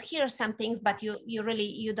 you hear some things, but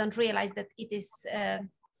you don't realize that it is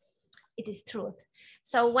truth.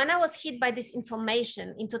 So when I was hit by this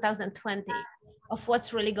information in 2020 of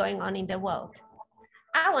what's really going on in the world,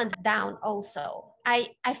 I went down also. I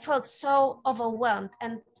felt so overwhelmed,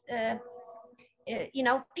 and you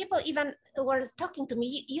know, people even were talking to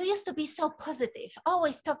me. You used to be so positive,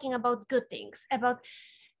 always talking about good things, and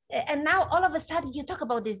now all of a sudden you talk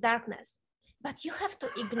about this darkness, but you have to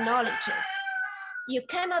acknowledge it. You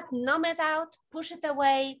cannot numb it out, push it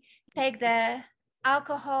away, take the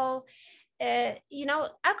alcohol. You know,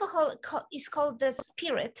 alcohol is called the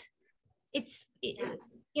spirit. It's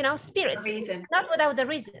you know, spirits, not without the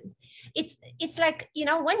reason. It's like, you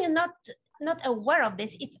know, when you're not aware of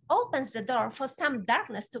this, it opens the door for some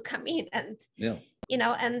darkness to come in, and yeah, you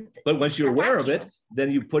know, and but once you're aware of it,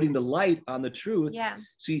 then you're putting the light on the truth. Yeah.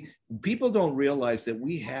 See, people don't realize that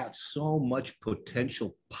we have so much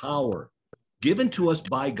potential power given to us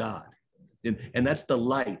by God, and that's the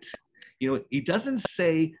light. You know, he doesn't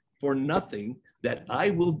say for nothing that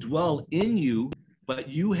I will dwell in you, but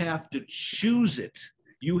you have to choose it.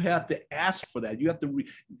 You have to ask for that. You have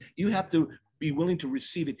to be willing to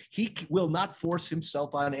receive it. He will not force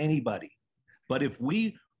himself on anybody. But if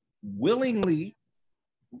we willingly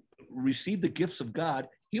receive the gifts of God,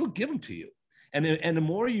 he'll give them to you. And the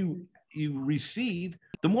more you receive,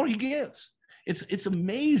 the more he gives. It's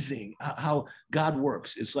amazing how God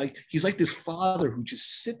works. It's like he's like this father who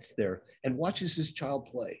just sits there and watches his child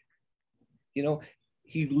play. You know,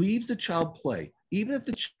 he leaves the child play, even if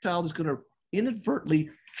the child is going to inadvertently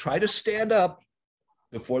try to stand up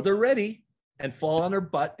before they're ready and fall on their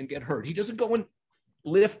butt and get hurt. He doesn't go and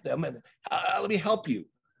lift them and let me help you.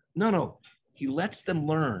 No, he lets them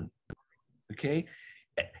learn. Okay,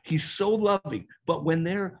 he's so loving. But when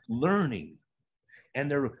they're learning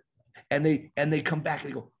and they come back and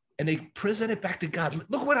they go and they present it back to God.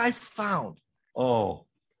 Look what I found. Oh,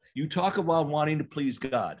 you talk about wanting to please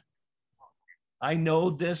God. I know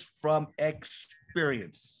this from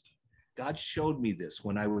experience. God showed me this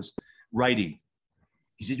when I was writing.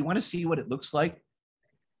 He said, you want to see what it looks like?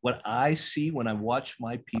 What I see when I watch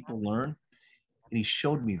my people learn? And he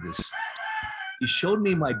showed me this. He showed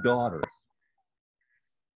me my daughter.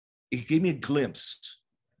 He gave me a glimpse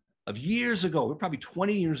of years ago, probably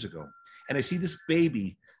 20 years ago. And I see this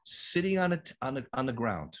baby sitting on the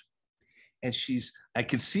ground. And I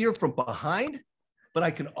can see her from behind, but I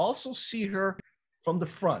can also see her from the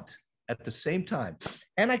front at the same time.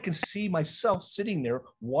 And I can see myself sitting there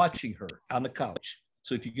watching her on the couch.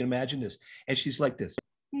 So if you can imagine this, and she's like this,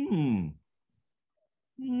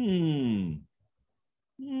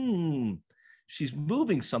 She's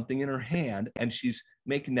moving something in her hand and she's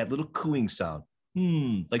making that little cooing sound,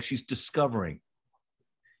 like she's discovering.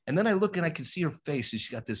 And then I look and I can see her face and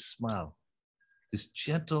she got this smile, this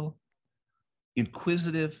gentle,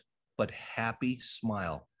 inquisitive, but happy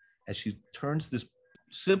smile as she turns this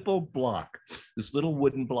simple block, this little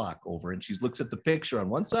wooden block over, and she looks at the picture on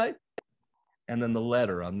one side and then the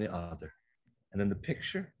letter on the other, and then the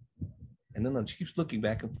picture, and then she keeps looking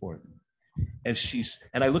back and forth.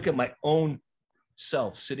 And I look at my own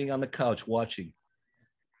self sitting on the couch watching,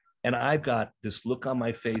 and I've got this look on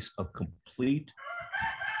my face of complete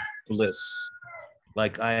bliss.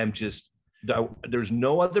 Like I am just, there's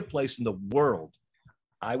no other place in the world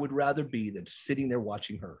I would rather be than sitting there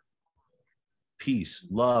watching her. Peace,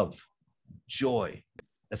 love, joy.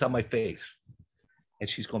 That's on my face. And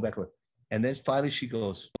she's going back. And then finally she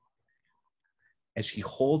goes, and she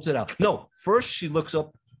holds it out. No, first she looks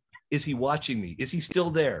up. Is he watching me? Is he still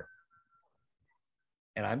there?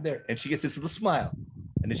 And I'm there. And she gets this little smile.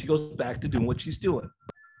 And then she goes back to doing what she's doing.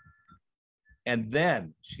 And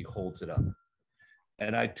then she holds it up.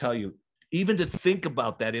 And I tell you, even to think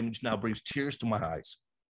about that image now brings tears to my eyes.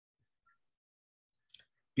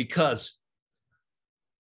 Because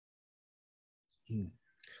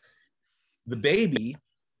the baby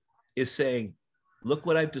is saying, look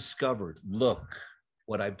what I've discovered. Look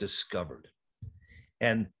what I've discovered.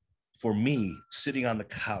 And for me, sitting on the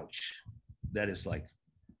couch, that is like,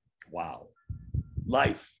 wow,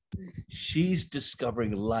 life. She's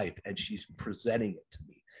discovering life and she's presenting it to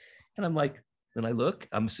me. And I'm like, and I look,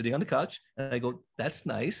 I'm sitting on the couch and I go, that's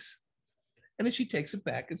nice. And then she takes it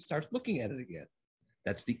back and starts looking at it again.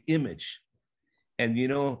 That's the image. And you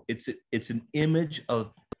know, it's an image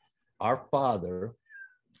of our Father,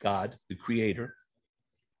 God, the Creator,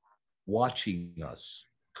 watching us,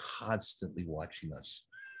 constantly watching us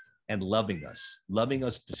and loving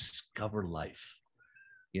us discover life,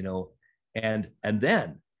 you know. And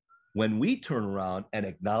then when we turn around and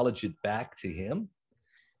acknowledge it back to him,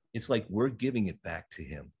 it's like we're giving it back to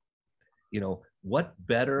him. You know, what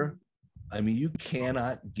better, I mean, you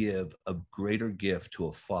cannot give a greater gift to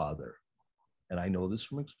a father, and I know this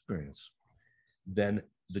from experience, than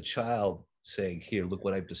the child saying, here, look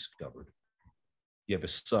what I've discovered. You have a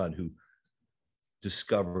son who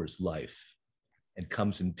discovers life and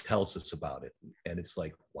comes and tells us about it. And it's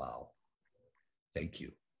like, wow, thank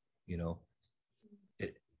you. You know,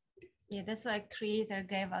 yeah, that's why Creator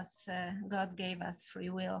gave us, God gave us free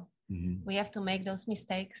will. Mm-hmm. We have to make those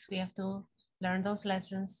mistakes. We have to learn those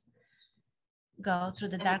lessons, go through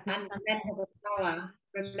the darkness. And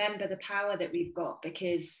remember the power that we've got,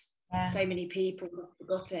 because so many people have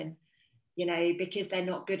forgotten, you know, because they're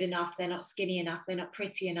not good enough, they're not skinny enough, they're not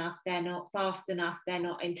pretty enough, they're not fast enough, they're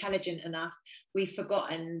not intelligent enough. We've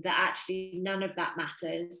forgotten that actually none of that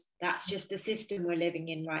matters. That's just the system we're living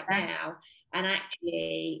in right now. And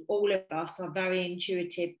actually all of us are very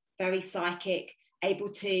intuitive, very psychic, able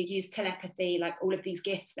to use telepathy, like all of these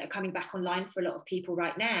gifts that are coming back online for a lot of people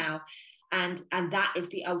right now. And that is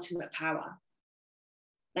the ultimate power.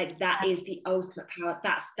 Like that is the ultimate power.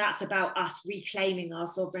 That's about us reclaiming our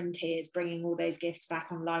sovereignty, is bringing all those gifts back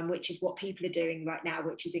online, which is what people are doing right now,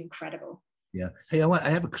 which is incredible. Yeah. Hey, I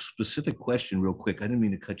have a specific question real quick. I didn't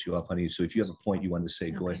mean to cut you off, honey. So if you have a point you want to say,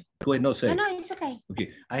 okay. Go ahead. Go ahead. No, say. No, it's okay.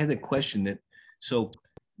 Okay. I had a question that, so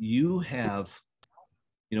you have,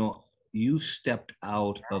 you know, you stepped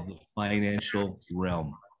out of the financial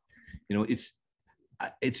realm. You know,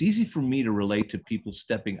 it's easy for me to relate to people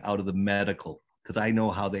stepping out of the medical, because I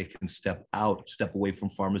know how they can step away from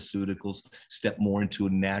pharmaceuticals, step more into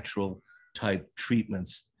natural type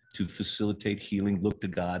treatments to facilitate healing, look to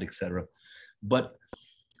God, etc. But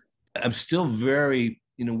I'm still very,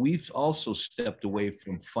 you know, we've also stepped away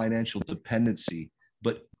from financial dependency,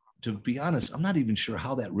 but to be honest, I'm not even sure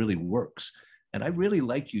how that really works. And I really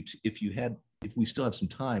like you to, if we still have some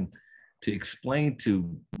time, to explain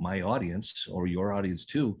to my audience or your audience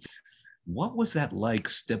too, what was that like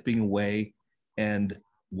stepping away, and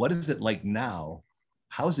what is it like now?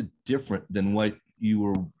 How is it different than what you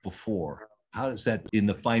were before? How is that in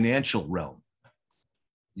the financial realm?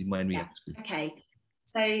 You mind me asking? Okay,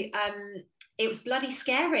 so it was bloody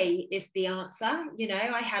scary is the answer. You know,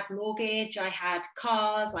 I had mortgage, I had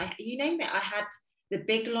cars, you name it. I had the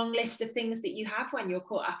big long list of things that you have when you're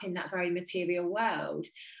caught up in that very material world.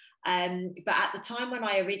 But at the time when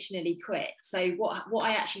I originally quit, so what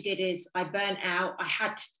I actually did is I burnt out. I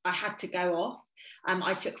had to go off.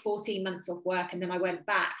 I took 14 months off work, and then I went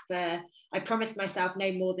back I promised myself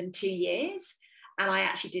no more than 2 years, and I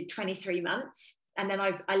actually did 23 months, and then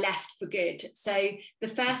I left for good. So the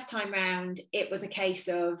first time round, it was a case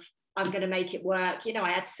of, I'm going to make it work. You know,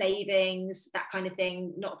 I had savings, that kind of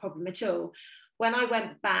thing, not a problem at all. When I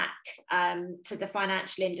went back to the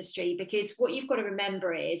financial industry, because what you've got to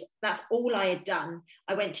remember is that's all I had done.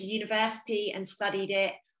 I went to university and studied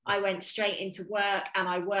it. I went straight into work, and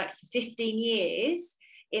I worked for 15 years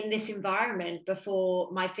in this environment before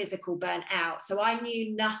my physical burnt out. So I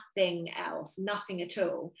knew nothing else, nothing at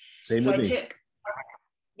all. Same so with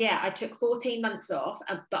me. I took 14 months off,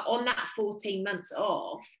 but on that 14 months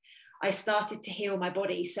off, I started to heal my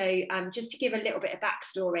body. So just to give a little bit of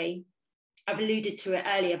backstory, I've alluded to it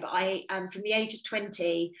earlier, but I, from the age of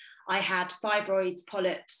 20, I had fibroids,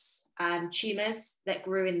 polyps, tumours that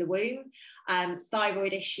grew in the womb,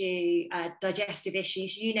 thyroid issue, digestive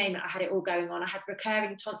issues, you name it, I had it all going on. I had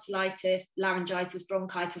recurring tonsillitis, laryngitis,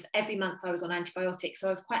 bronchitis. Every month I was on antibiotics, so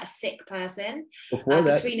I was quite a sick person. Before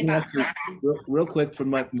that, real quick from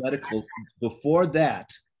my medical, before that,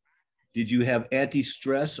 did you have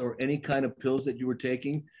anti-stress or any kind of pills that you were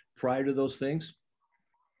taking prior to those things?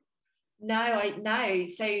 No.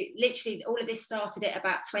 So literally all of this started at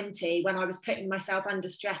about 20, when I was putting myself under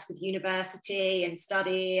stress with university and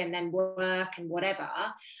study and then work and whatever.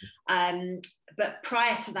 But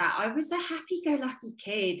prior to that, I was a happy-go-lucky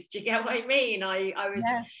kid. Do you get what I mean? I was,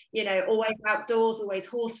 you know, always outdoors, always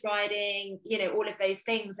horse riding, you know, all of those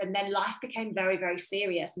things. And then life became very, very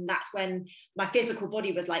serious. And that's when my physical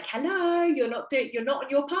body was like, hello, you're not on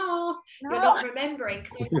your path. No. You're not remembering.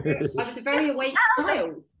 Because I was a very awake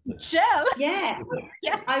child.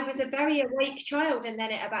 I was a very awake child, and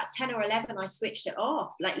then at about 10 or 11 I switched it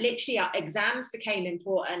off. Like literally exams became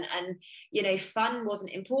important, and you know, fun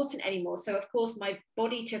wasn't important anymore. So of course my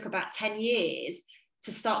body took about 10 years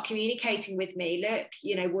to start communicating with me. Look,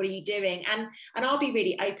 you know, what are you doing? And I'll be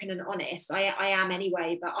really open and honest, I am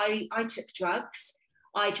anyway, but I took drugs.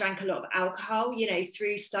 I drank a lot of alcohol, you know,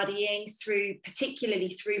 through studying, particularly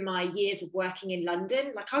through my years of working in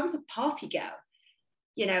London. Like I was a party girl.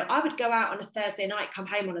 You know, I would go out on a Thursday night, come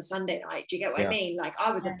home on a Sunday night. Do you get what I mean? Like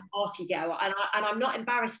I was a party girl, and I'm not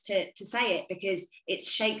embarrassed to say it, because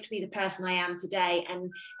it's shaped me the person I am today.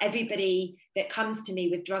 And everybody that comes to me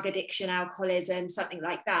with drug addiction, alcoholism, something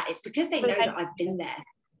like that, it's because they know that I've been there.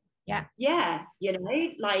 Yeah, you know,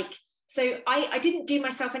 like, so I didn't do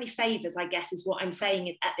myself any favors, I guess is what I'm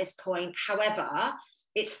saying at this point. However,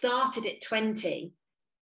 it started at 20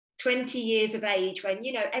 years of age, when,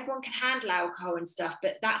 you know, everyone can handle alcohol and stuff,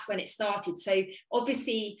 but that's when it started. So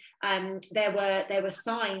obviously there were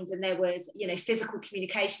signs, and there was, you know, physical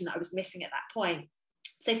communication that I was missing at that point.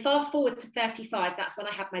 So fast forward to 35, that's when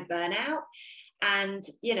I had my burnout. And,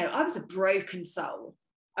 you know, I was a broken soul.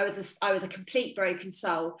 I was a complete broken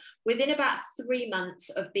soul. Within about 3 months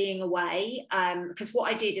of being away, because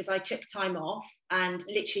what I did is I took time off and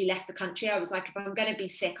literally left the country. I was like, if I'm going to be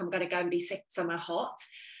sick, I'm going to go and be sick somewhere hot.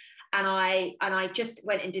 And I just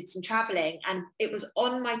went and did some traveling, and it was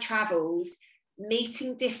on my travels,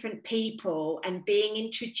 meeting different people and being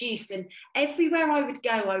introduced. And everywhere I would go,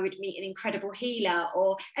 I would meet an incredible healer,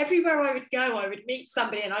 or everywhere I would go, I would meet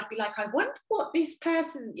somebody, and I'd be like, I wonder what this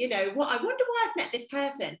person, you know, I wonder why I've met this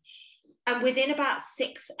person. And within about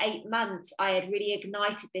 6-8 months, I had really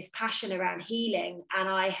ignited this passion around healing, and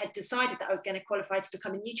I had decided that I was going to qualify to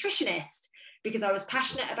become a nutritionist, because I was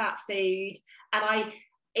passionate about food.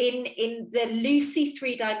 And in the loosey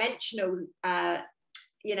 3-dimensional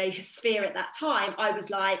you know, sphere at that time, I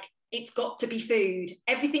was like, it's got to be food.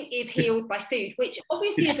 Everything is healed by food, which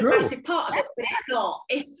obviously is a massive part of it, but it's not.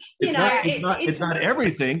 It's not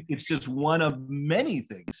everything. It's just one of many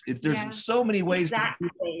things. There's so many ways.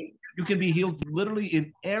 Exactly. You can be healed literally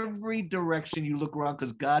in every direction you look around,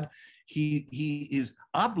 because God, he is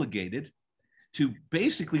obligated to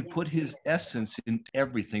basically put his essence in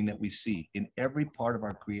everything that we see, in every part of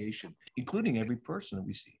our creation, including every person that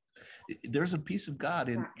we see. There's a piece of God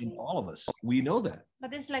in all of us. We know that.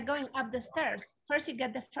 But it's like going up the stairs. First, you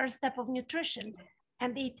get the first step of nutrition,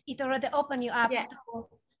 and it already opened you up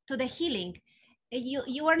to the healing.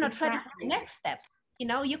 You were not ready for the next step. You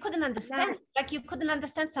know, you couldn't understand, like you couldn't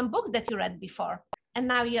understand some books that you read before, and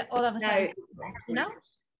now you're all of a sudden, you know.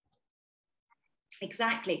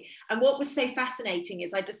 Exactly. And what was so fascinating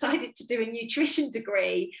is I decided to do a nutrition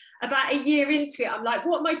degree about a year into it. I'm like,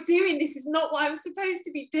 what am I doing? This is not what I'm supposed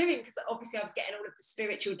to be doing, because obviously I was getting all of the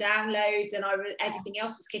spiritual downloads, and everything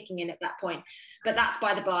else was kicking in at that point. But that's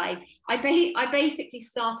by the by. I basically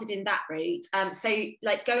started in that route. So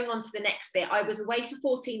like going on to the next bit, I was away for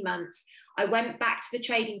 14 months. I went back to the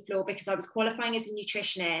trading floor because I was qualifying as a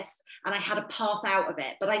nutritionist, and I had a path out of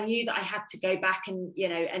it. But I knew that I had to go back and, you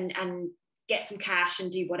know, and get some cash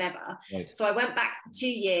and do whatever. Right. So I went back for 2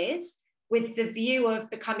 years with the view of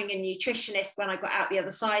becoming a nutritionist when I got out the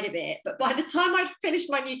other side of it. But by the time I'd finished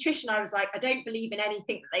my nutrition, I was like, I don't believe in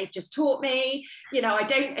anything that they've just taught me. You know, I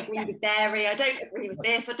don't agree with dairy. I don't agree with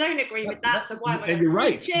this. I don't agree with that. So why am I going to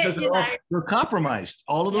preach it? You know, they're compromised.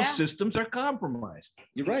 All of those systems are compromised.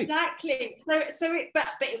 You're right. Exactly. But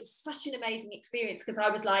it was such an amazing experience, because I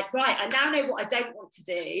was like, right, I now know what I don't want to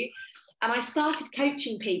do. And I started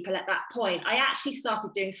coaching people at that point. I actually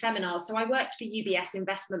started doing seminars. So I worked for UBS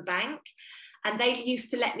Investment Bank, and they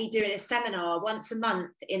used to let me do a seminar once a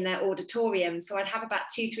month in their auditorium. So I'd have about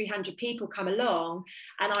 200-300 people come along,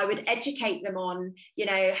 and I would educate them on, you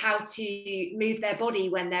know, how to move their body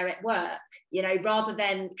when they're at work, you know, rather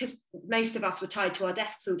than, because most of us were tied to our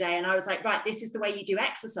desks all day. And I was like, right, this is the way you do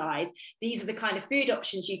exercise. These are the kind of food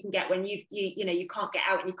options you can get when you know, you can't get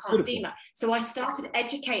out and you can't do much. So I started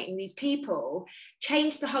educating these people,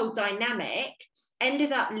 changed the whole dynamic.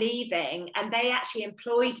 ended up leaving, and they actually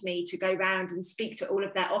employed me to go around and speak to all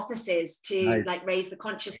of their offices to like raise the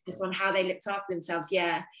consciousness on how they looked after themselves.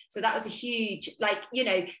 Yeah, so that was a huge, like, you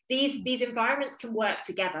know, these environments can work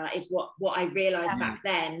together is what I realized back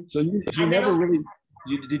then. So you never really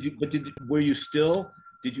were you still,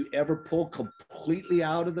 did you ever pull completely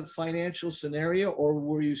out of the financial scenario, or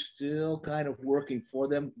were you still kind of working for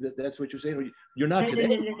them? That's what you're saying? You're not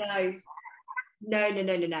today? No,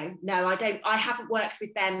 I don't. I haven't worked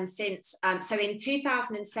with them since. So in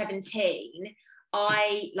 2017,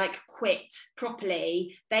 I like quit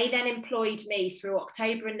properly. They then employed me through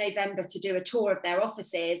October and November to do a tour of their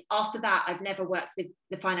offices. After that, I've never worked with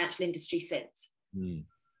the financial industry since.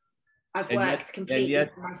 I've worked completely.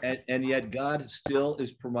 And yet God still is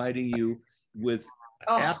providing you with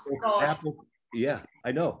Apple. Yeah,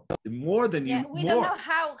 I know. More than you. We don't know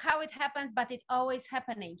how it happens, but it's always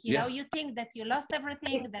happening. You know, you think that you lost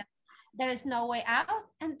everything, that there is no way out,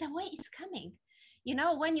 and the way is coming. You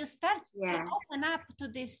know, when you start to open up to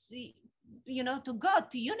this, you know, to God,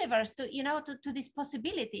 to universe, to, you know, to this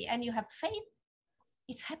possibility, and you have faith,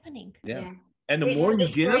 it's happening. Yeah. And the more you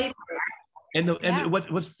give, and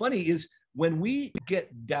what's funny is when we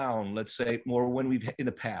get down, let's say, or when we've in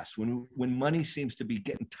the past, when money seems to be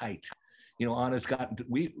getting tight. You know, Anna's gotten to,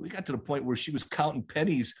 we got to the point where she was counting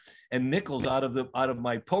pennies and nickels out of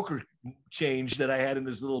my poker change that I had in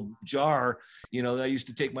this little jar. You know, that I used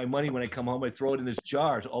to take my money when I come home, I throw it in this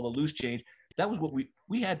jar, all the loose change. That was what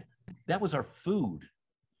we had. That was our food.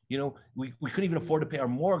 You know, we couldn't even afford to pay our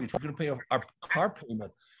mortgage. We couldn't pay our car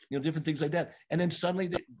payment. You know, different things like that. And then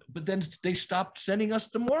suddenly, they stopped sending us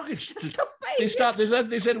the mortgage. They stopped.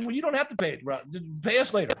 They said, well, you don't have to pay it. Pay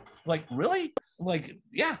us later. I'm like, really? I'm like,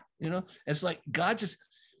 yeah. You know, it's like God just.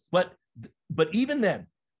 But even then,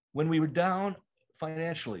 when we were down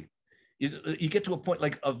financially, you get to a point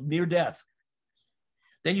like of near death.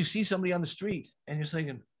 Then you see somebody on the street, and you're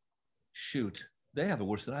thinking, shoot, they have it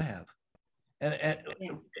worse than I have.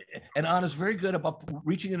 And Anna's very good about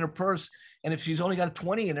reaching in her purse. And if she's only got a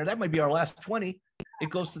 20 in there, that might be our last 20. It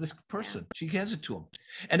goes to this person. She hands it to him.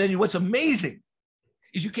 And then what's amazing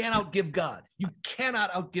is you can't outgive God. You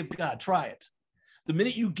cannot outgive God. Try it. The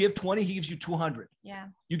minute you give 20, he gives you 200. Yeah.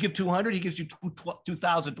 You give 200, he gives you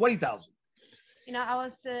 2,000, 20,000. You know, I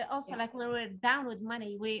was also like when we were down with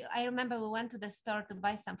money, I remember we went to the store to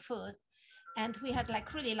buy some food. And we had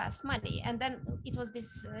like really last money. And then it was this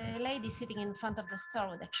lady sitting in front of the store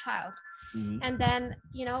with a child. And then,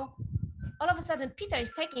 you know, all of a sudden Peter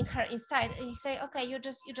is taking her inside and he say, okay, you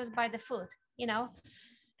just buy the food, you know?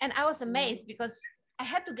 And I was amazed because I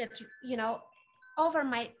had to get, you know, over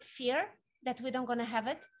my fear that we don't gonna have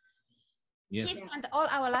it. He spent all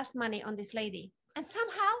our last money on this lady. And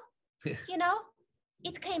somehow, you know,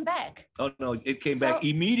 it came back. Oh no, it came back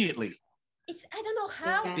immediately. I don't know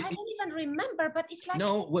how, I don't even remember, but it's like.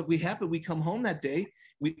 No, what happened, we come home that day,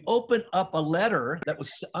 we opened up a letter that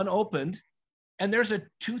was unopened, and there's a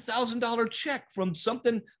 $2,000 check from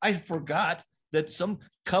something I forgot that some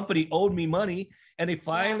company owed me money, and they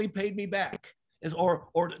finally paid me back.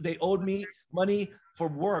 Or they owed me money for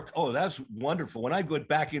work. Oh, that's wonderful. When I went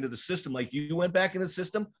back into the system, like you went back into the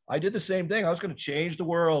system, I did the same thing. I was going to change the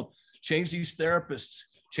world, change these therapists,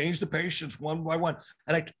 change the patients one by one.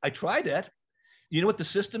 And I tried that. You know what the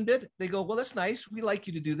system did? They go, well, that's nice. We like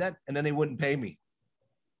you to do that. And then they wouldn't pay me.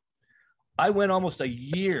 I went almost a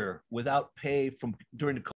year without pay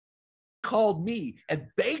during the called me and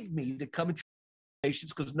begged me to come and treat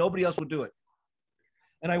patients because nobody else would do it.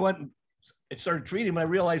 And I went and started treating them. And I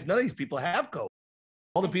realized none of these people have COVID.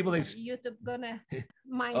 All the people YouTube gonna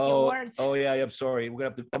mind your words. Oh yeah, I'm sorry. I'm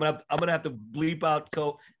gonna have to bleep out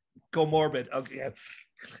comorbid. Okay.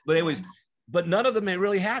 But anyways, but none of them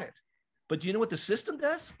really had it. But do you know what the system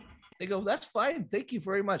does? They go, that's fine. Thank you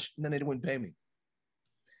very much. And then they wouldn't pay me.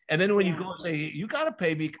 And then when you go and say, you got to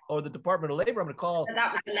pay me, or the Department of Labor, I'm going to call. So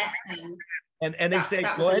that was the lesson. And they say,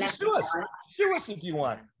 go ahead and sue us. Sue us if you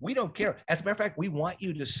want. We don't care. As a matter of fact, we want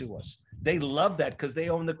you to sue us. They love that because they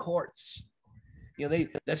own the courts. You know,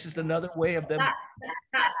 that's just another way of them.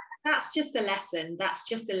 That's just a lesson. That's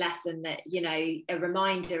just a lesson that, you know, a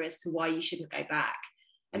reminder as to why you shouldn't go back.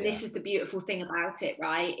 And this is the beautiful thing about it,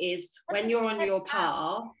 right? Is when you're on your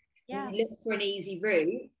path, and you look for an easy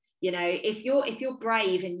route. You know, if you're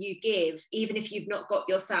brave and you give, even if you've not got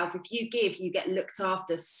yourself, if you give, you get looked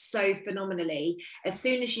after so phenomenally. As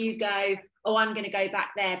soon as you go, oh, I'm going to go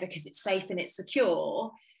back there because it's safe and it's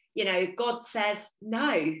secure, you know, God says,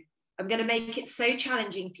 no, I'm going to make it so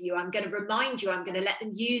challenging for you. I'm going to remind you, I'm going to let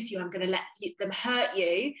them use you. I'm going to let them hurt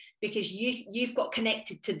you because you've got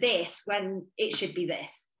connected to this when it should be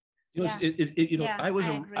this. You know, I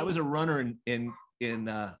was a runner in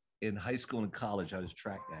in high school and college. I was a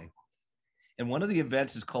track guy. And one of the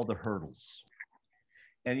events is called the hurdles.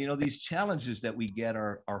 And, you know, these challenges that we get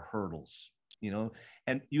are hurdles, you know,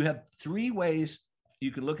 and you have three ways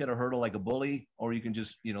you can look at a hurdle, like a bully, or you can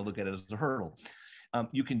just, you know, look at it as a hurdle.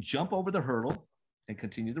 You can jump over the hurdle and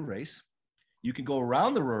continue the race. You can go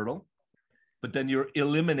around the hurdle, but then you're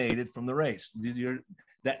eliminated from the race.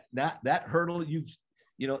 That hurdle,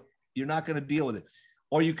 you're not going to deal with it.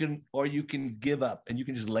 Or you can give up and you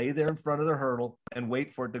can just lay there in front of the hurdle and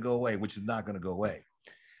wait for it to go away, which is not going to go away.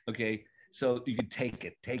 Okay. So you can take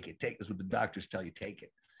it. That's what the doctors tell you, take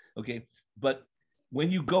it. Okay. But when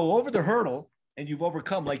you go over the hurdle and you've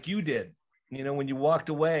overcome, like you did, you know, when you walked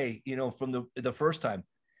away, you know, from the first time,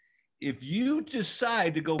 if you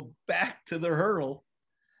decide to go back to the hurdle,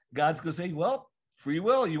 God's going to say, well, free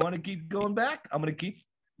will, you want to keep going back? I'm going to keep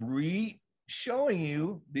showing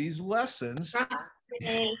you these lessons.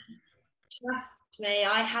 Trust me,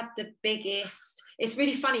 I had the biggest. It's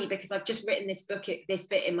really funny because I've just written this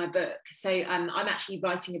bit in my book. So I'm actually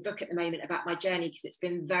writing a book at the moment about my journey, because it's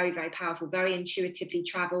been very, very powerful, very intuitively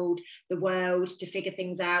traveled the world to figure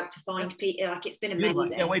things out, to find people. Like, it's been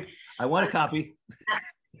amazing. Yeah, wait, I want a copy.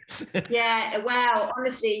 Yeah, well,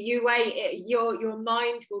 honestly, you wait, your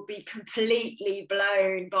mind will be completely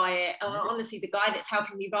blown by it. Honestly, the guy that's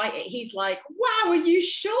helping me write it, he's like, wow, are you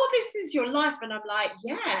sure this is your life? And I'm like,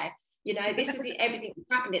 yeah, you know, this is everything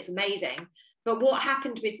that's happened. It's amazing. But what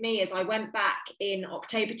happened with me is I went back in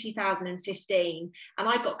October 2015 and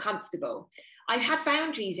I got comfortable. I had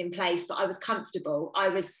boundaries in place, but I was comfortable. I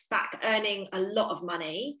was back earning a lot of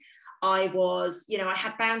money. I was, you know, I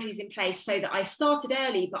had boundaries in place so that I started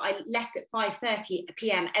early, but I left at 5:30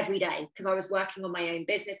 p.m. every day because I was working on my own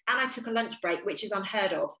business, and I took a lunch break, which is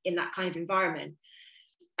unheard of in that kind of environment.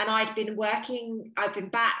 And I'd been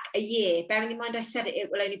back a year, bearing in mind I said it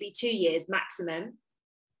will only be 2 years maximum,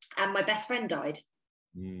 and my best friend died.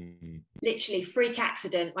 Literally, freak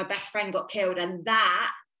accident, my best friend got killed, and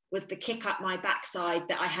that was the kick up my backside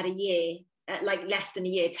that I had a year, like less than a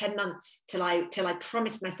year, 10 months till I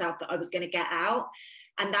promised myself that I was going to get out.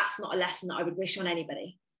 And that's not a lesson that I would wish on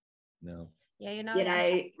anybody. No. Yeah, you know,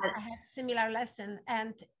 I had similar lesson,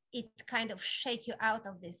 and it kind of shake you out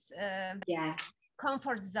of this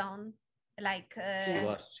comfort zone. Like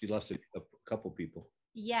she lost a couple people.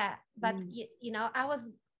 Yeah, but you know, I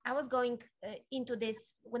was going into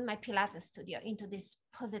this with my Pilates studio, into this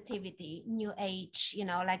positivity, new age, you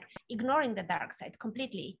know, like ignoring the dark side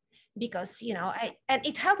completely. Because, you know, and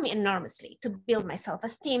it helped me enormously to build my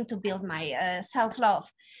self-esteem, to build my self-love.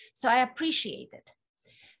 So I appreciate it.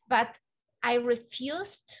 But I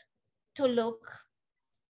refused to look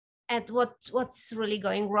at what's really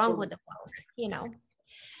going wrong with the world, you know.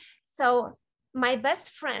 So my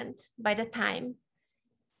best friend, by the time,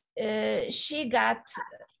 she got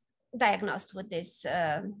diagnosed with this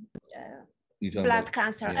blood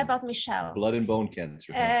cancer, about Michelle. Blood and bone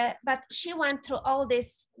cancer. But she went through all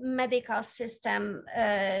this medical system,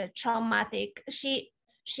 traumatic. She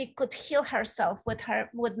could heal herself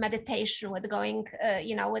with meditation, with going,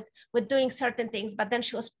 you know, with doing certain things. But then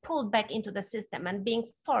she was pulled back into the system and being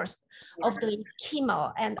forced of doing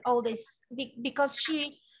chemo and all this, because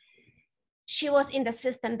she was in the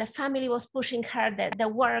system. The family was pushing her, the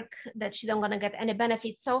work that she don't gonna get any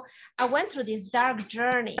benefits. So I went through this dark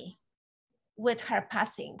journey with her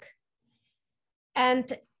passing, and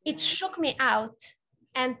it shook me out,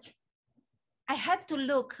 and I had to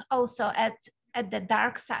look also at the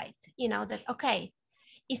dark side, you know, that okay,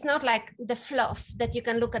 it's not like the fluff that you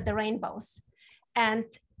can look at the rainbows and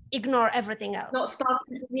ignore everything else. Not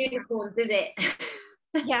sparkles and unicorns, is it?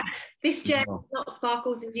 Yeah. This journey is not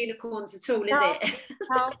sparkles and unicorns at all, is it?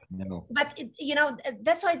 No. But you know,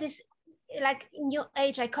 that's why this, like new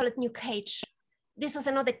age, I call it new cage. This was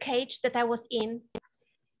another cage that I was in.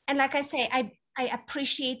 And like I say, I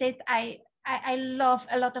appreciate it. I love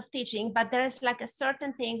a lot of teaching, but there is like a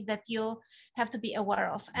certain things that you have to be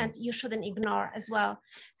aware of and you shouldn't ignore as well.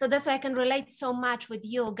 So that's why I can relate so much with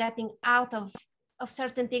you getting out of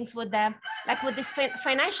certain things with them, like with this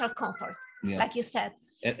financial comfort, like you said,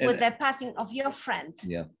 and with the passing of your friend.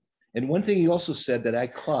 Yeah. And one thing you also said that I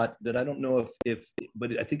caught, that I don't know if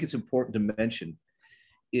but I think it's important to mention,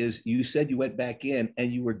 is you said you went back in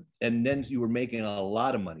and then you were making a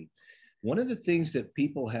lot of money. One of the things that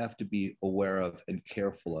people have to be aware of and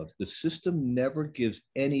careful of, the system never gives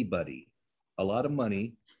anybody a lot of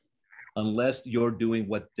money unless you're doing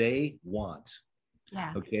what they want.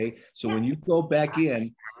 Yeah. Okay. So when you go back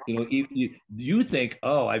in, you know, you think,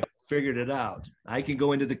 oh, I've figured it out. I can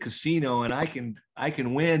go into the casino and I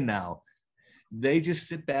can win now. They just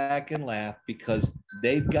sit back and laugh because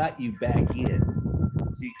they've got you back in.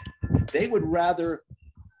 See, they would rather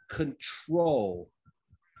control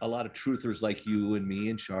a lot of truthers like you and me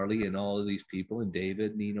and Charlie and all of these people and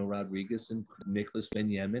David, Nino Rodriguez and Nicholas Van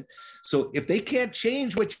Yemen. So if they can't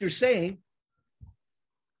change what you're saying,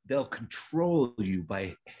 they'll control you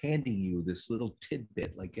by handing you this little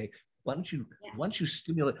tidbit. Like, hey, why don't you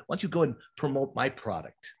stimulate, why don't you go and promote my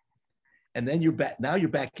product? And then you're back, now you're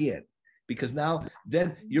back in. Because now,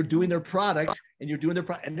 then you're doing their product and you're doing their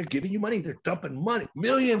product and they're giving you money. They're dumping money,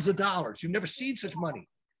 millions of dollars. You've never seen such money.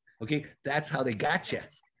 Okay, that's how they got you.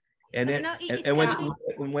 And then,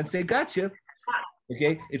 once they got you,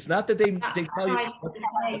 okay, it's not that they tell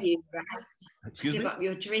you. Excuse me? Give up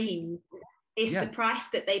your dream. It's the price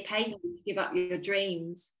that they pay you to give up your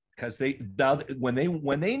dreams. Because when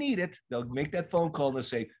they need it, they'll make that phone call and they'll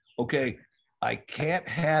say, okay, I can't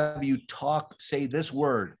have you say this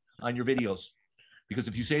word on your videos, because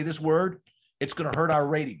if you say this word, it's going to hurt our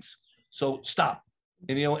ratings. So stop.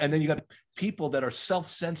 And and then you got people that are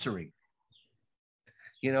self-censoring,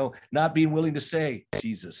 not being willing to say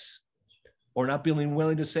Jesus, or not being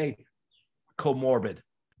willing to say comorbid,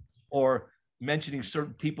 or mentioning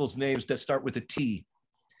certain people's names that start with a T,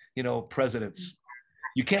 presidents.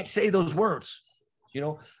 You can't say those words,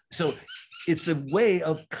 so it's a way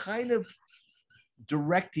of kind of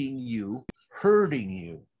directing you, hurting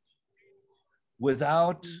you,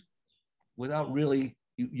 without really,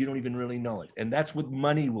 you don't even really know it. And that's what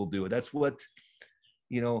money will do. That's what,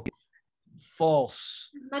 false.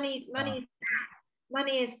 Money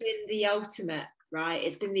has been the ultimate, right?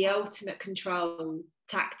 It's been the ultimate control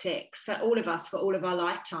tactic for all of us, for all of our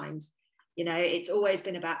lifetimes. It's always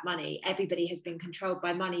been about money. Everybody has been controlled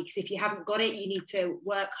by money, because if you haven't got it, you need to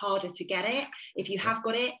work harder to get it. If you have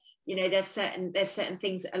got it, there's certain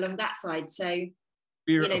things along that side. So,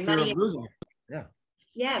 fear money. Of losing.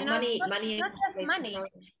 Yeah, money is not just money.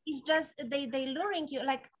 It's just they luring you.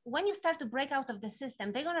 Like, when you start to break out of the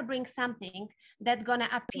system, they're gonna bring something that's gonna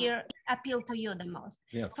appeal to you the most.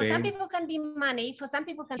 Yeah, for some people can be money, for some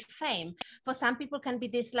people can be fame, for some people can be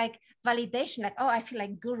this like validation, like, oh, I feel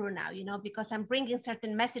like guru now, because I'm bringing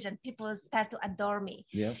certain message and people start to adore me.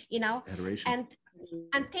 Yeah. Adoration. And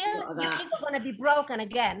until your ego gonna be broken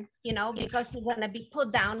again, because you're gonna be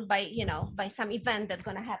put down by some event that's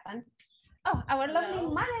gonna happen. Oh, our lovely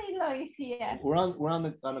mother-in-law is here. We're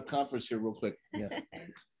on a conference here real quick. Yeah.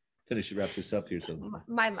 Finish to wrap this up here. So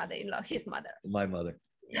my mother-in-law, his mother. My mother.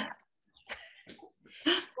 Yeah.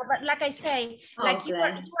 But like I say, you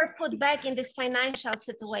were put back in this financial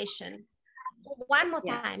situation. One more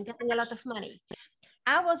time, getting a lot of money.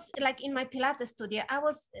 I was like in my Pilates studio, I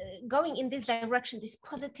was going in this direction, this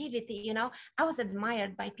positivity, I was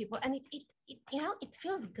admired by people, and it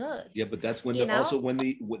feels good. Yeah, but that's when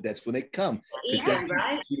that's when they come. Yeah,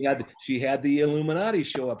 right. She had the Illuminati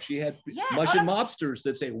show up. She had Russian mobsters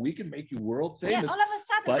that say, we can make you world famous. Yeah, all of a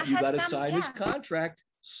sudden, but you got to sign this contract,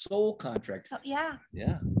 soul contract. So, yeah,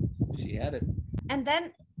 she had it. And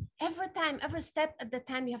then every step at the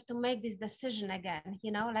time, you have to make this decision again,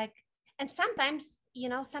 and sometimes,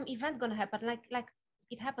 some event gonna happen, like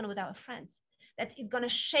it happened with our friends, that it's gonna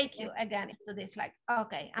shake you again into this, like,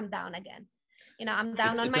 okay, I'm down again. I'm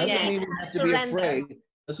down on my knees.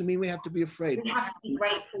 Doesn't mean we have to be afraid. We have to be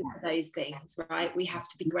grateful for those things, right? We have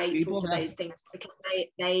to be grateful for those things, because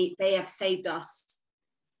they have saved us.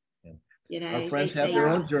 Yeah. Our friends have their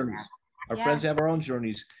own journeys. Our friends have our own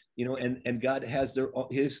journeys. And God has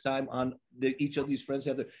his time on each of these friends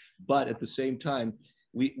have their, but at the same time,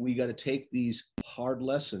 we got to take these hard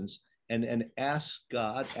lessons and ask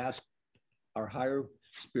God, ask our higher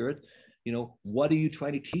spirit, what are you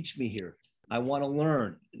trying to teach me here? I want to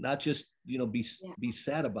learn, not just, be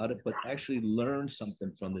sad about it, but actually learn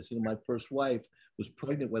something from this. My first wife was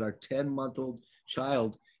pregnant with our 10-month-old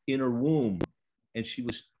child in her womb, and she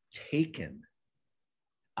was taken.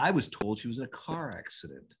 I was told she was in a car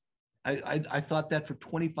accident. I thought that for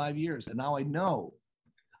 25 years, and now I know.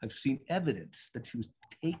 I've seen evidence that she was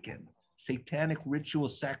taken, satanic ritual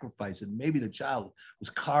sacrifice, and maybe the child was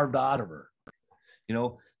carved out of her,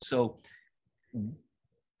 so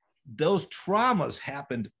those traumas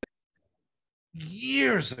happened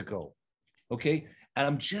years ago, okay? And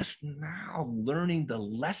I'm just now learning the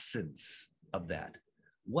lessons of that.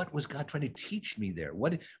 What was God trying to teach me there?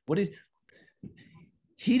 What did,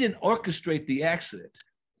 he didn't orchestrate the accident,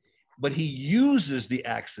 but he uses the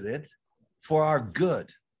accident for our good.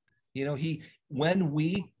 When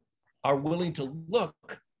we are willing to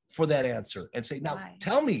look for that answer and say, now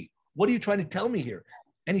tell me, what are you trying to tell me here?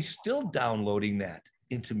 And he's still downloading that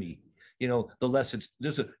into me. The lessons,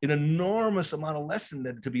 there's an enormous amount of lesson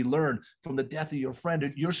that to be learned from the death of your friend.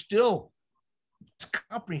 And you're still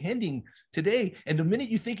comprehending today. And the minute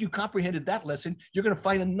you think you comprehended that lesson, you're going to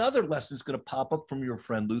find another lesson that's going to pop up from your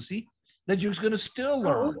friend Lucy that you're going to still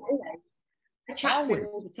learn. I chat to him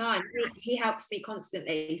all the time. He helps me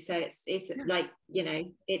constantly. So it's like, you know,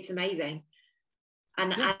 it's amazing.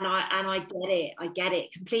 And I get it. I get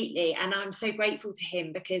it completely. And I'm so grateful to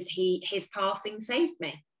him because his passing saved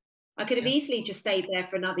me. I could have easily just stayed there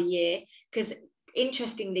for another year, because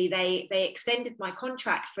interestingly, they extended my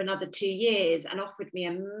contract for another 2 years and offered me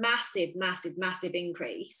a massive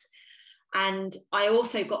increase. And I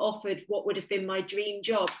also got offered what would have been my dream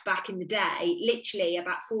job back in the day, literally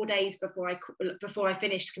about 4 days before I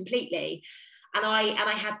finished completely. And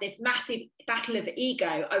I had this massive battle of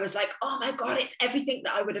ego. I was like, oh my God, it's everything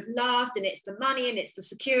that I would have loved, and it's the money and it's the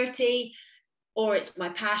security, or it's my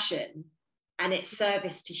passion and it's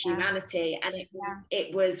service to humanity. And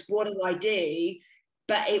it was what do I do?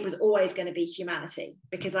 But it was always going to be humanity,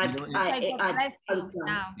 because I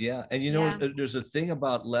yeah. And you know, there's a thing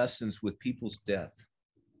about lessons with people's death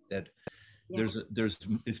that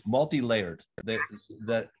it's multi-layered,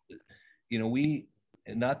 that you know, we,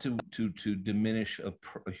 not to diminish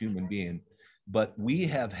a human being, but we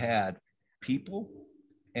have had people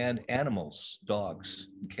and animals, dogs,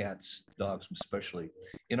 cats, dogs especially,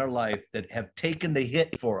 in our life that have taken the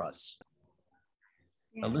hit for us.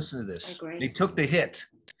 Now listen to this. They took the hit.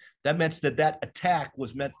 That meant that attack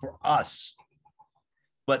was meant for us,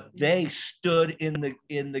 but they stood in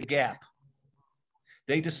the gap.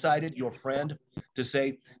 They decided, your friend, to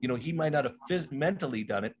say, you know, he might not have mentally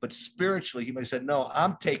done it, but spiritually he might have said, no,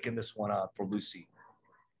 I'm taking this one out for Lucy.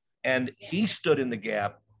 And he stood in the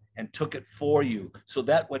gap and took it for you. So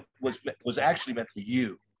that what was actually meant for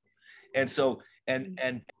you. And so, and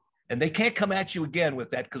they can't come at you again with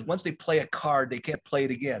that, because once they play a card, they can't play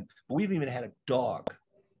it again. But we've even had a dog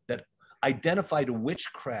that identified a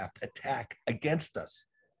witchcraft attack against us.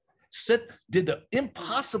 Did the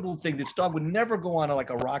impossible thing. This dog would never go on like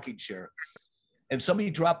a rocking chair. And somebody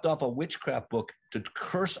dropped off a witchcraft book to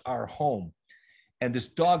curse our home. And this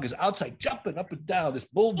dog is outside jumping up and down, this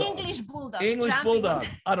bulldog. English bulldog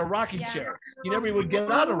on a rocking chair. He never even would get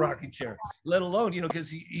out of a rocking chair, let alone, you know,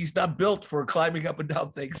 because he's not built for climbing up and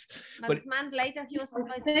down things. But a month later, he was a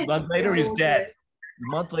month later, he's dead.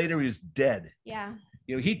 A month later, he's dead. Yeah.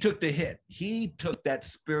 You know, he took the hit. He took that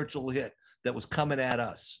spiritual hit that was coming at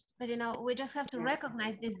us. But, you know, we just have to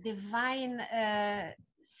recognize this divine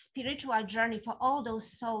spiritual journey for all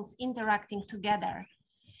those souls interacting together.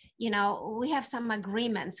 You know, we have some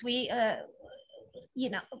agreements. We,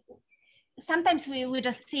 you know, sometimes we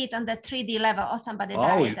just see it on the 3D level, or somebody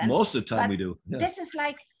died. Most of the time we do. Yeah. This is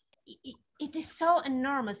like, it is so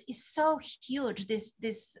enormous. It's so huge, this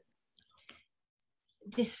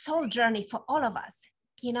soul journey for all of us,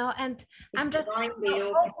 you know, and I'm just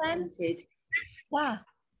open. Yeah.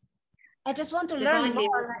 I just want to learn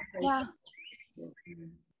more. Yeah.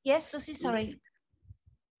 Yes, Lucy, sorry.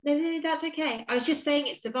 No, that's okay. I was just saying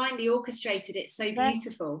it's divinely orchestrated. It's so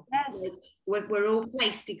beautiful. Yes. We're all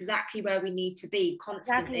placed exactly where we need to be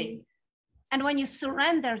constantly. Exactly. And when you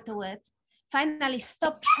surrender to it, finally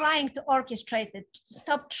stop trying to orchestrate it.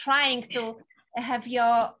 Stop trying to have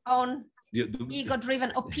your own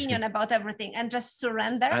ego-driven opinion about everything, and just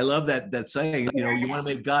surrender. I love that saying. You know, you want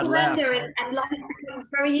to make God laugh. Surrender, and life becomes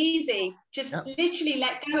very easy. Just literally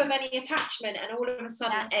let go of any attachment, and all of a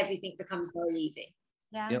sudden everything becomes very easy.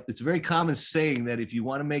 Yeah. It's a very common saying that if you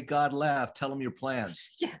want to make God laugh, tell him your plans.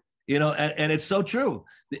 Yeah. You know, and it's so true.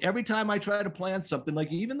 Every time I try to plan something,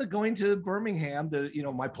 like even the going to Birmingham, you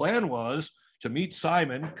know, my plan was to meet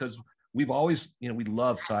Simon, because we've always, you know, we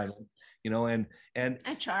love Simon, you know, and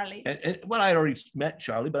Charlie. And well, I had already met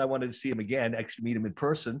Charlie, but I wanted to see him again, actually meet him in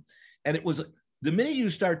person. And it was the minute you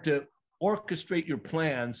start to orchestrate your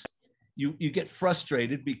plans, you get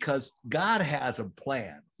frustrated, because God has a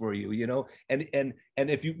plan for you, you know, and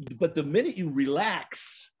but the minute you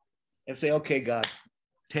relax and say, okay, God,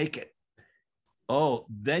 take it. Oh,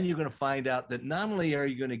 then you're going to find out that not only are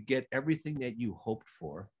you going to get everything that you hoped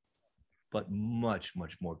for, but much,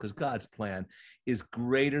 much more, because God's plan is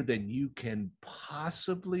greater than you can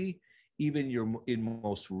possibly even in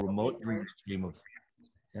most remote dream of.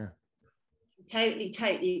 Yeah.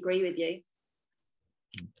 Totally agree with you.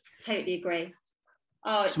 Totally agree.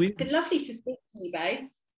 Oh, it's Sweet. been lovely to speak to you, Bo.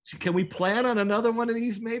 Can we plan on another one of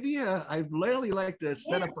these? Maybe I'd really like to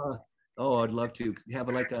set up a. Oh, I'd love to have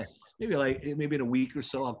maybe in a week or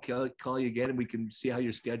so. I'll call you again, and we can see how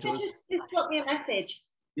your schedule is. Just drop me a message.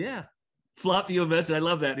 Yeah, flop you a message. I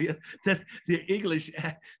love that. The English.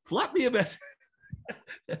 Flop me a message.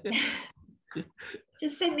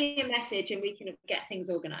 Just send me a message, and we can get things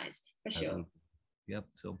organized for sure. Yep.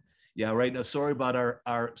 So Yeah, right now. Sorry about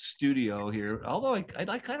our studio here. Although I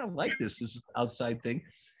kind of like this outside thing.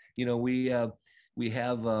 You know, we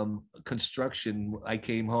have construction. I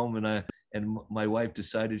came home and my wife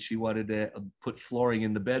decided she wanted to put flooring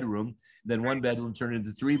in the bedroom. Then one bedroom turned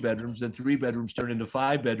into 3 bedrooms, then 3 bedrooms turned into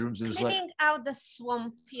 5 bedrooms. And it's cleaning out the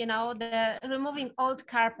swamp, you know, the removing old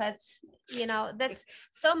carpets, you know, that's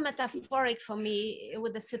so metaphoric for me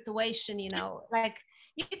with the situation, you know, like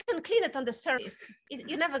you can clean it on the surface.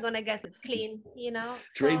 You're never going to get it clean, you know.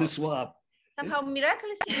 Drain the swamp. Somehow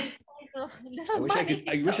miraculously, I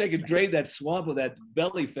wish I could drain that swamp of that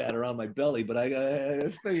belly fat around my belly, but I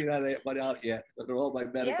figured that out yet. They're all my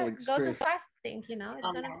medical experience. Go to fasting, you know. It's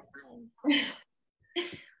gonna be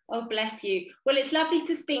fine. Oh, bless you. Well, it's lovely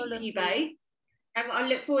to speak to you both. I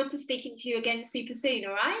look forward to speaking to you again super soon.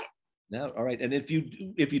 All right. No, all right. And if you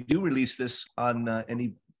do release this on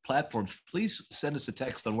any platforms, please send us a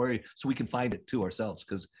text on where so we can find it too ourselves,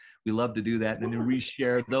 because we love to do that and then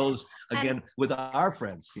reshare those again with our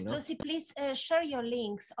friends, you know. Lucy, please share your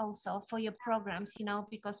links also for your programs, you know,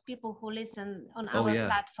 because people who listen on our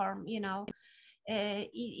platform, you know,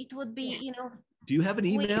 it would be, you know. Do you have an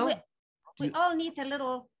email? We all need a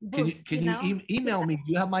little boost. Can you email me?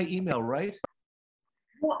 You have my email, right?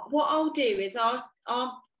 What I'll do is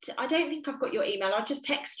I don't think I've got your email. I'll just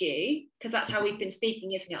text you, because that's how we've been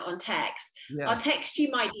speaking, isn't it, on text? Yeah. I'll text you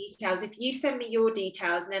my details. If you send me your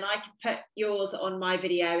details, and then I can put yours on my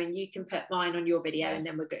video and you can put mine on your video, and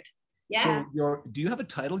then we're good. Yeah. So do you have a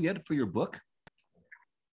title yet for your book?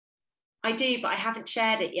 I do, but I haven't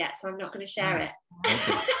shared it yet, so I'm not going to share it.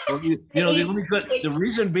 Okay. Well, you know, the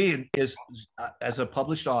reason being is, as a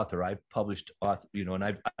published author, you know,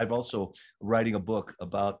 and I've also writing a book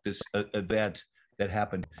about this event that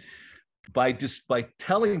happened. By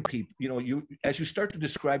telling people, you know, as you start to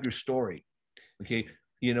describe your story, okay,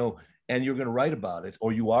 you know, and you're going to write about it,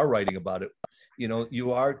 or you are writing about it, you know,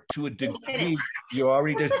 you are to a degree, you're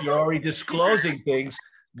already disclosing things,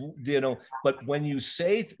 you know. But once you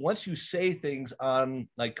say things on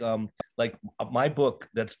like my book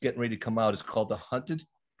that's getting ready to come out is called The Hunted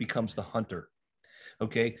Becomes the Hunter.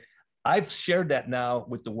 Okay, I've shared that now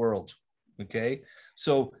with the world. Okay,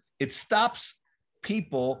 so it stops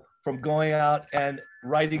people from going out and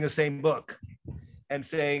writing the same book and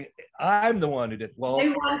saying, I'm the one who did. Well,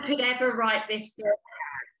 no one could ever write this book.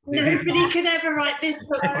 Nobody could ever write this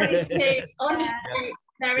book. Honestly,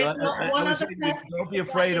 there is not one other person. Don't be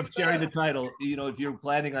afraid of sharing the title, you know, if you're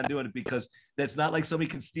planning on doing it, because that's not like somebody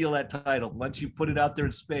can steal that title. Once you put it out there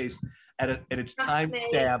in space and it's time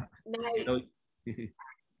stamped. No. You know,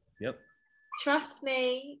 yep. Trust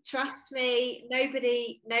me,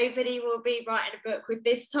 nobody will be writing a book with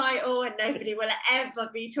this title, and nobody will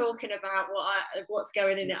ever be talking about what's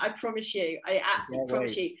going in it. I promise you. I absolutely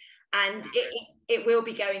promise you. And it will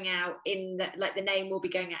be going out the name will be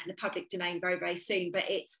going out in the public domain very, very soon, but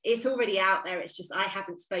it's already out there. It's just I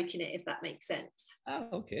haven't spoken it, if that makes sense. Oh,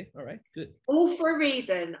 okay. All right, good. All for a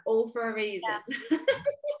reason. Yeah.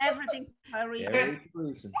 Everything for a reason.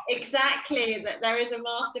 Exactly, that there is a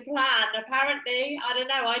master plan. Apparently, I don't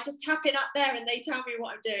know. I just tap in up there and they tell me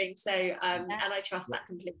what I'm doing. So and I trust that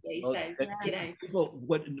completely. Well, so you know. People,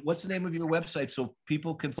 what's the name of your website so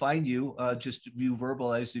people can find you? Just you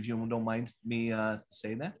verbalize, if you don't mind me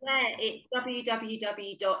saying that. Yeah, it's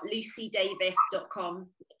www.lucydavis.com.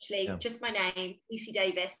 Actually, just my name, Lucy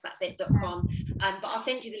Davis. That's it.com. But I'll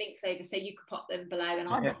send you the links over so you can pop them below, and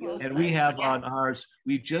I'll pop yours. And we have on ours.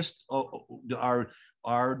 We just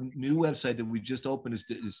our new website that we just opened is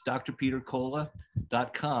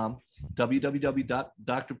drpetercolla.com,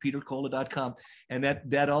 www.drpetercolla.com, and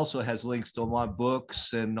that also has links to my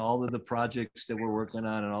books and all of the projects that we're working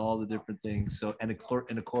on and all the different things. So and of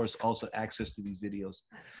course also access to these videos.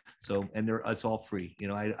 So and it's all free. You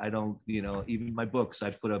know, I don't, you know, even my books I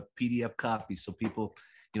put a PDF copy so people,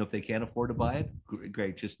 you know, if they can't afford to buy it,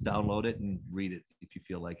 great, just download it and read it if you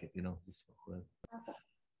feel like it. You know.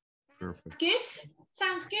 Perfect. Good.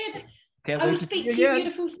 Sounds good. I will speak to you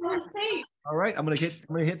beautiful souls too. All right. I'm gonna hit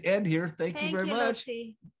end here. Thank you very much.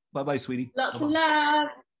 Bye bye, sweetie. Lots of love.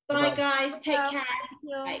 Bye guys. Take care.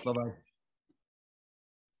 Bye bye.